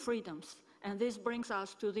fundamental freedoms. And this brings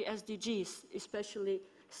us to the SDGs, especially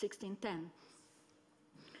 1610.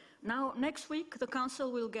 Now, next week, the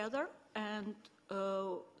Council will gather, and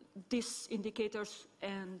these indicators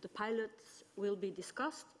and the pilots will be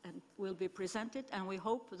discussed and will be presented, and we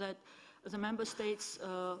hope that the Member States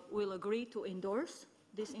will agree to endorse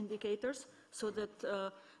these indicators so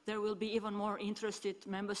that there will be even more interested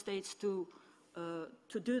Member States to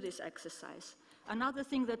do this exercise. Another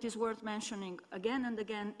thing that is worth mentioning again and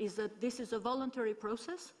again is that this is a voluntary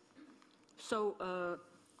process, so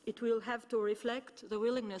it will have to reflect the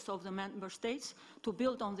willingness of the Member States to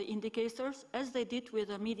build on the indicators as they did with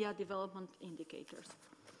the media development indicators.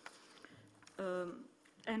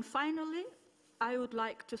 And finally, I would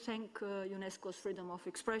like to thank UNESCO's Freedom of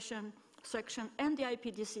Expression section and the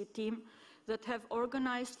IPDC team that have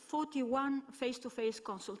organized 41 face-to-face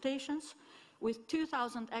consultations with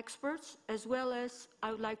 2,000 experts, as well as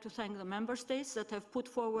I would like to thank the Member States that have put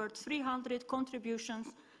forward 300 contributions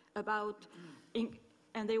about,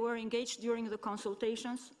 and they were engaged during the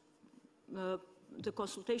consultations, the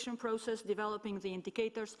consultation process, developing the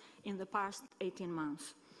indicators in the past 18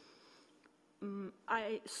 months.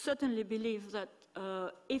 I certainly believe that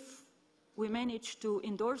if we manage to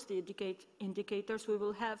endorse the indicators, we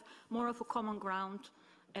will have more of a common ground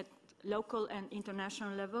at local and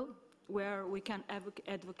international level where we can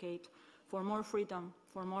advocate for more freedom,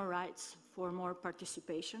 for more rights, for more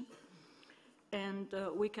participation, and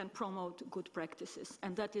we can promote good practices.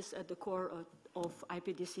 And that is at the core of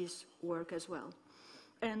IPDC's work as well.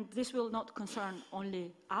 And this will not concern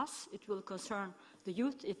only us, it will concern the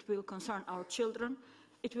youth, it will concern our children,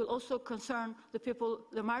 it will also concern the people,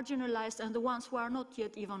 the marginalized and the ones who are not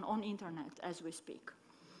yet even on internet as we speak.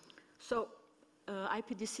 So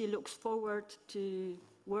IPDC looks forward to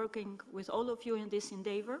working with all of you in this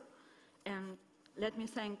endeavor, and let me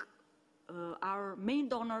thank our main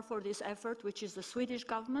donor for this effort, which is the Swedish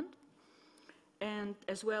government, and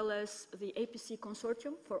as well as the APC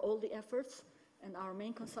consortium for all the efforts, and our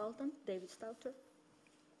main consultant, David Stouter,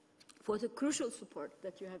 for the crucial support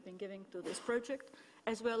that you have been giving to this project,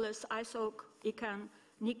 as well as ISOC, ICANN,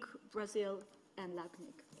 NIC Brazil, and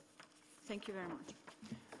LACNIC. Thank you very much.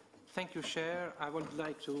 Thank you, Chair. I would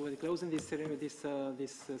like to close in this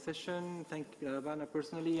session. Thank Ravana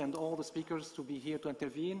personally and all the speakers to be here to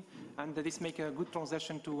intervene. And this makes a good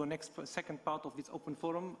transition to the second part of this open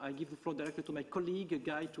forum. I give the floor directly to my colleague,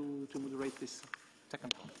 Guy, to moderate this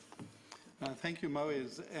second part. Thank you,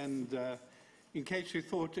 Moez. And in case you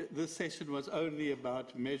thought this session was only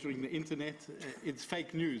about measuring the internet, it's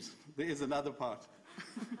fake news. There is another part.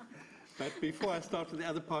 But before I start with the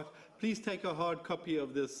other part, please take a hard copy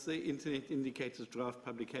of this Internet Indicators draft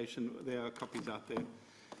publication. There are copies out there.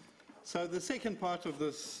 So the second part of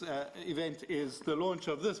this event is the launch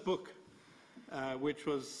of this book, which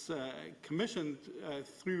was commissioned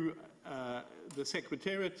through the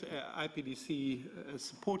Secretariat. IPDC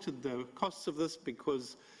supported the costs of this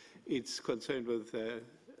because it's concerned with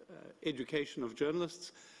education of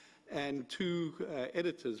journalists, and two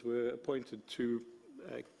editors were appointed to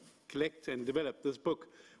collect and develop this book,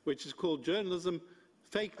 which is called Journalism,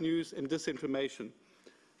 Fake News and Disinformation.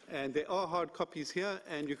 And there are hard copies here,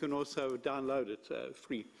 and you can also download it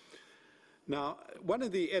free. Now, one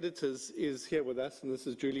of the editors is here with us, and this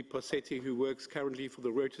is Julie Possetti, who works currently for the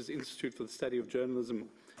Reuters Institute for the Study of Journalism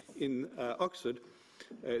in Oxford,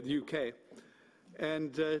 the UK.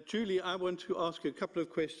 And Julie, I want to ask you a couple of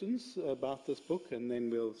questions about this book, and then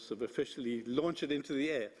we'll sort of officially launch it into the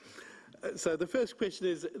air. So the first question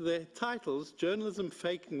is, the title's Journalism,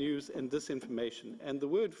 Fake News and Disinformation, and the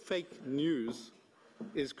word fake news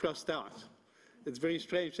is crossed out. It's very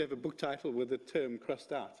strange to have a book title with the term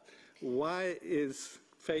crossed out. Why is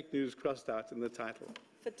fake news crossed out in the title?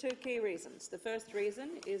 For two key reasons. The first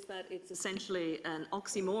reason is that it's essentially an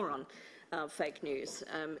oxymoron, fake news.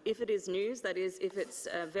 If it is news, that is, if it's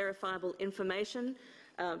verifiable information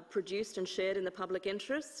produced and shared in the public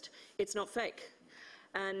interest, it's not fake.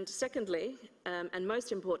 And secondly, and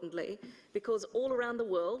most importantly, because all around the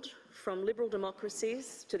world, from liberal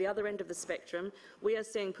democracies to the other end of the spectrum, we are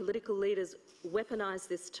seeing political leaders weaponize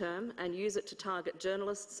this term and use it to target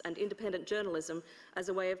journalists and independent journalism as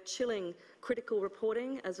a way of chilling critical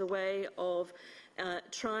reporting, as a way of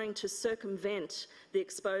trying to circumvent the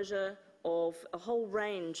exposure of a whole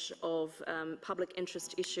range of public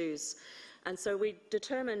interest issues. And so we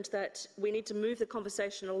determined that we need to move the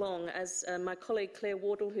conversation along, as my colleague Claire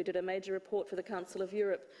Wardle, who did a major report for the Council of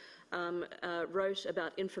Europe, wrote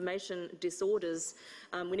about information disorders.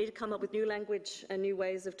 We need to come up with new language and new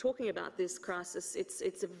ways of talking about this crisis.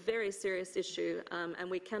 It's a very serious issue, and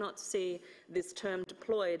we cannot see this term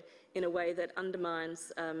deployed in a way that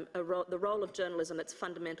undermines the role of journalism that's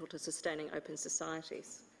fundamental to sustaining open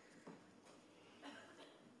societies.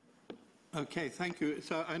 Okay, thank you.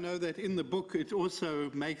 So I know that in the book it also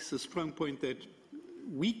makes a strong point that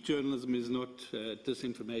weak journalism is not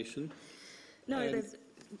disinformation. No,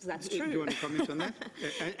 that's true. Do you want to comment on that?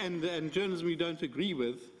 and journalism you don't agree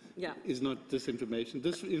with is not disinformation.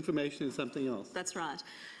 Disinformation is something else. That's right.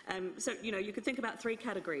 So, you know, you could think about three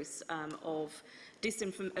categories of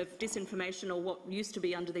disinformation, or what used to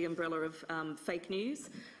be under the umbrella of fake news.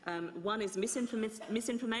 One is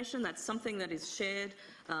misinformation. That's something that is shared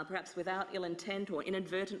perhaps without ill intent or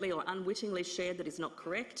inadvertently or unwittingly shared that is not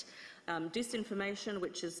correct. Disinformation,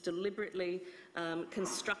 which is deliberately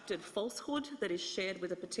constructed falsehood that is shared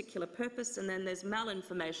with a particular purpose. And then there's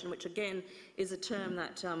malinformation, which again is a term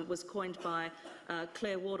that was coined by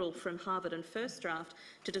Claire Wardle from Harvard and First Draft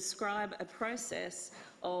to describe a process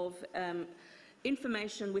of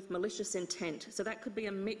information with malicious intent. So that could be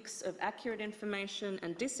a mix of accurate information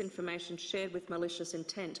and disinformation shared with malicious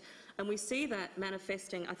intent. And we see that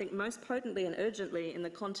manifesting, I think, most potently and urgently in the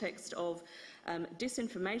context of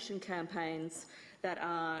disinformation campaigns that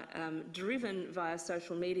are driven via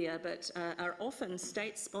social media, but are often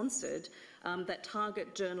state-sponsored, that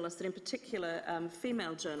target journalists, and in particular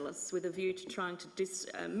female journalists, with a view to trying to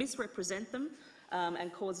misrepresent them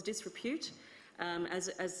and cause disrepute.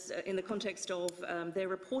 As in the context of their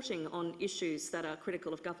reporting on issues that are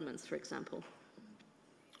critical of governments, for example.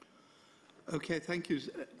 Okay, thank you.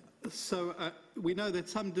 So we know that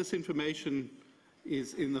some disinformation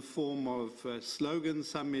is in the form of slogans,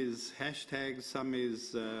 some is hashtags, some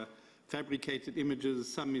is fabricated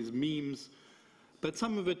images, some is memes, but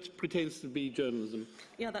some of it pretends to be journalism.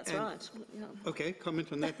 Yeah, that's right. Yeah. Okay, comment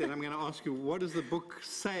on that then. I'm going to ask you, what does the book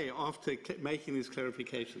say after making these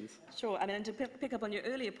clarifications? Sure. I mean, to pick up on your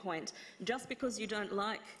earlier point, just because you don't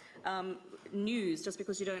like news, just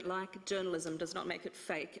because you don't like journalism, does not make it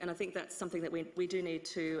fake. And I think that's something that we do need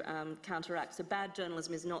to counteract. So bad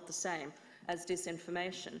journalism is not the same as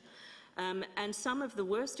disinformation. And some of the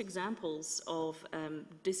worst examples of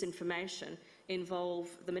disinformation involve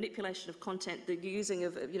the manipulation of content, the using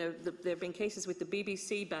of, you know, there have been cases with the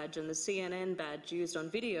BBC badge and the CNN badge used on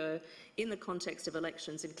video in the context of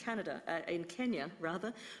elections in Kenya,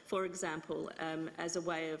 for example, as a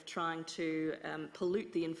way of trying to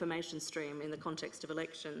pollute the information stream in the context of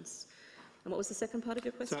elections. And what was the second part of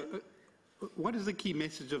your question? So, what is the key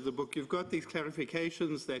message of the book? You've got these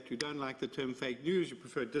clarifications that you don't like the term fake news, you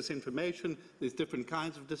prefer disinformation, there's different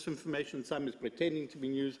kinds of disinformation, some is pretending to be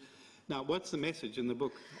news. Now, what's the message in the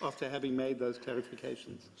book after having made those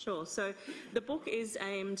clarifications? Sure. So the book is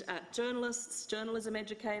aimed at journalists, journalism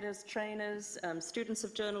educators, trainers, students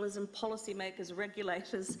of journalism, policymakers,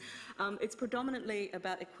 regulators. It's predominantly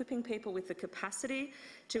about equipping people with the capacity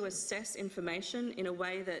to assess information in a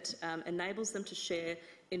way that enables them to share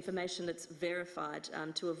information that's verified,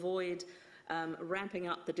 to avoid ramping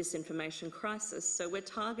up the disinformation crisis. So we're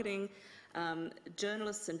targeting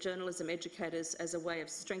journalists and journalism educators as a way of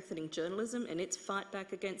strengthening journalism in its fight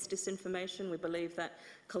back against disinformation. We believe that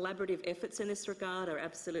collaborative efforts in this regard are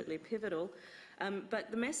absolutely pivotal. But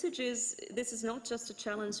the message is, this is not just a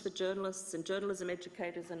challenge for journalists and journalism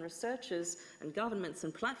educators and researchers and governments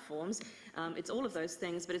and platforms. It's all of those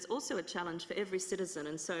things, but it's also a challenge for every citizen.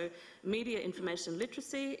 And so media information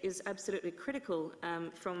literacy is absolutely critical,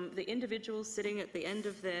 from the individuals sitting at the end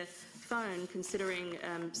of their phone considering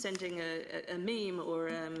sending a meme or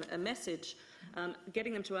a message,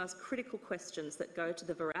 getting them to ask critical questions that go to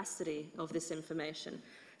the veracity of this information.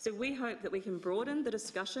 So we hope that we can broaden the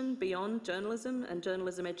discussion beyond journalism and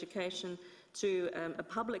journalism education to a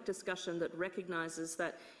public discussion that recognises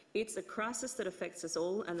that it's a crisis that affects us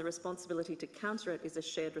all, and the responsibility to counter it is a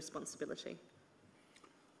shared responsibility.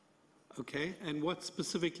 Okay, and what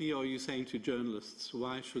specifically are you saying to journalists?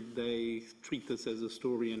 Why should they treat this as a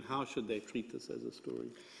story, and how should they treat this as a story?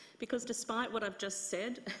 because despite what I've just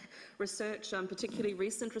said, research, particularly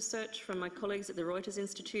recent research from my colleagues at the Reuters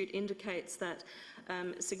Institute, indicates that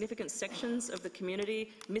significant sections of the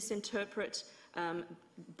community misinterpret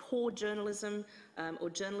poor journalism or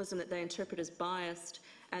journalism that they interpret as biased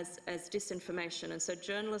as disinformation. And so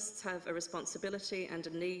journalists have a responsibility and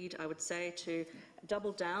a need, I would say, to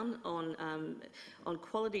double down on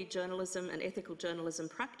quality journalism and ethical journalism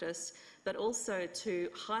practice, but also to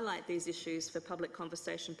highlight these issues for public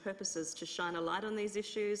conversation purposes, to shine a light on these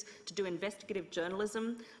issues, to do investigative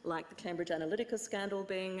journalism, like the Cambridge Analytica scandal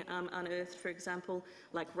being unearthed, for example,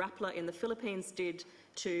 like Rappler in the Philippines did,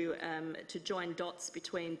 to join dots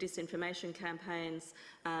between disinformation campaigns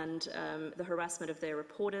and the harassment of their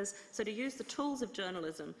reporters. So to use the tools of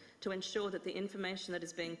journalism to ensure that the information that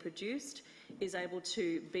is being produced is able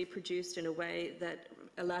to be produced in a way that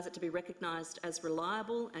allows it to be recognised as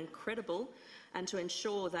reliable and credible, and to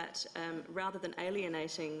ensure that rather than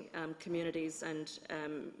alienating communities and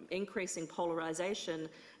increasing polarisation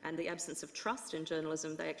and the absence of trust in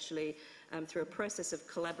journalism, they actually, through a process of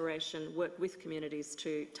collaboration, work with communities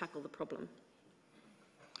to tackle the problem.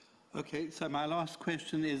 Okay, so my last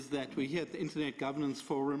question is that we're here at the Internet Governance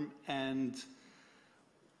Forum, and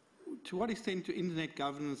to what extent do Internet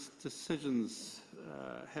governance decisions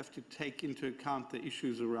have to take into account the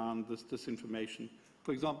issues around this disinformation?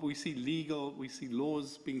 For example, we see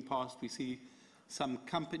laws being passed, we see some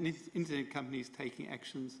Internet companies taking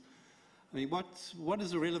actions. I mean, what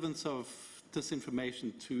is the relevance of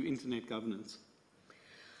disinformation to Internet governance?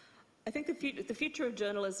 I think the future of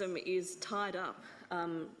journalism is tied up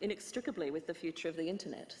inextricably with the future of the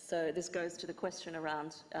Internet. So this goes to the question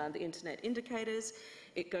around the Internet indicators.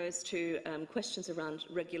 It goes to questions around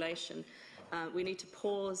regulation. We need to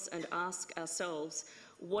pause and ask ourselves,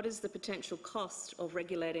 what is the potential cost of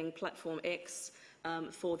regulating Platform X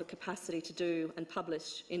for the capacity to do and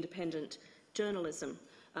publish independent journalism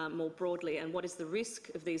more broadly? And what is the risk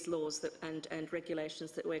of these laws and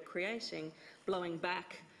regulations that we're creating blowing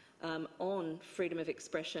back on freedom of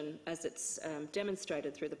expression as it's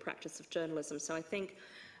demonstrated through the practice of journalism? So I think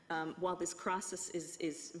while this crisis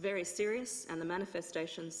is very serious and the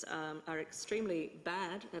manifestations are extremely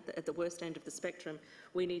bad at the worst end of the spectrum,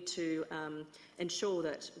 we need to ensure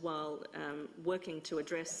that while working to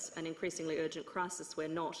address an increasingly urgent crisis, we're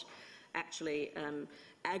not actually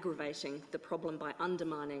aggravating the problem by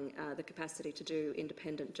undermining the capacity to do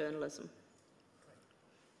independent journalism.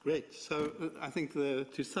 Great. So I think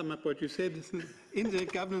to sum up what you said,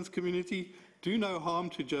 Internet governance community, do no harm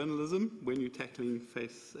to journalism when you're tackling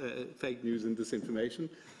fake news and disinformation,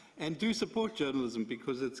 and do support journalism,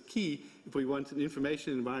 because it's key if we want an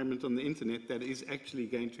information environment on the Internet that is actually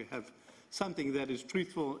going to have something that is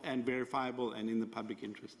truthful and verifiable and in the public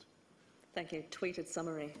interest. Thank you. Tweeted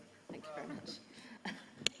summary. Thank you very much.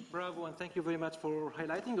 Bravo, and thank you very much for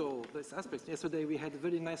highlighting all these aspects. Yesterday we had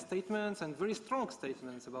very nice statements and very strong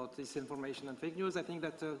statements about disinformation and fake news. I think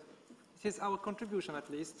that this is our contribution,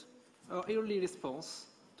 at least, our early response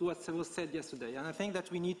to what was said yesterday. And I think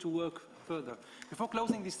that we need to work further. Before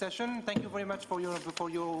closing this session, thank you very much for your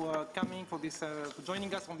coming, for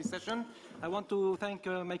joining us on this session. I want to thank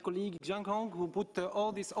my colleague Jiang Hong, who put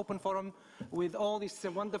all this open forum with all these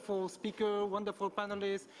wonderful speakers, wonderful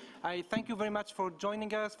panelists. I thank you very much for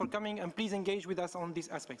joining us, for coming, and please engage with us on these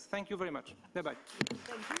aspects. Thank you very much. Bye-bye.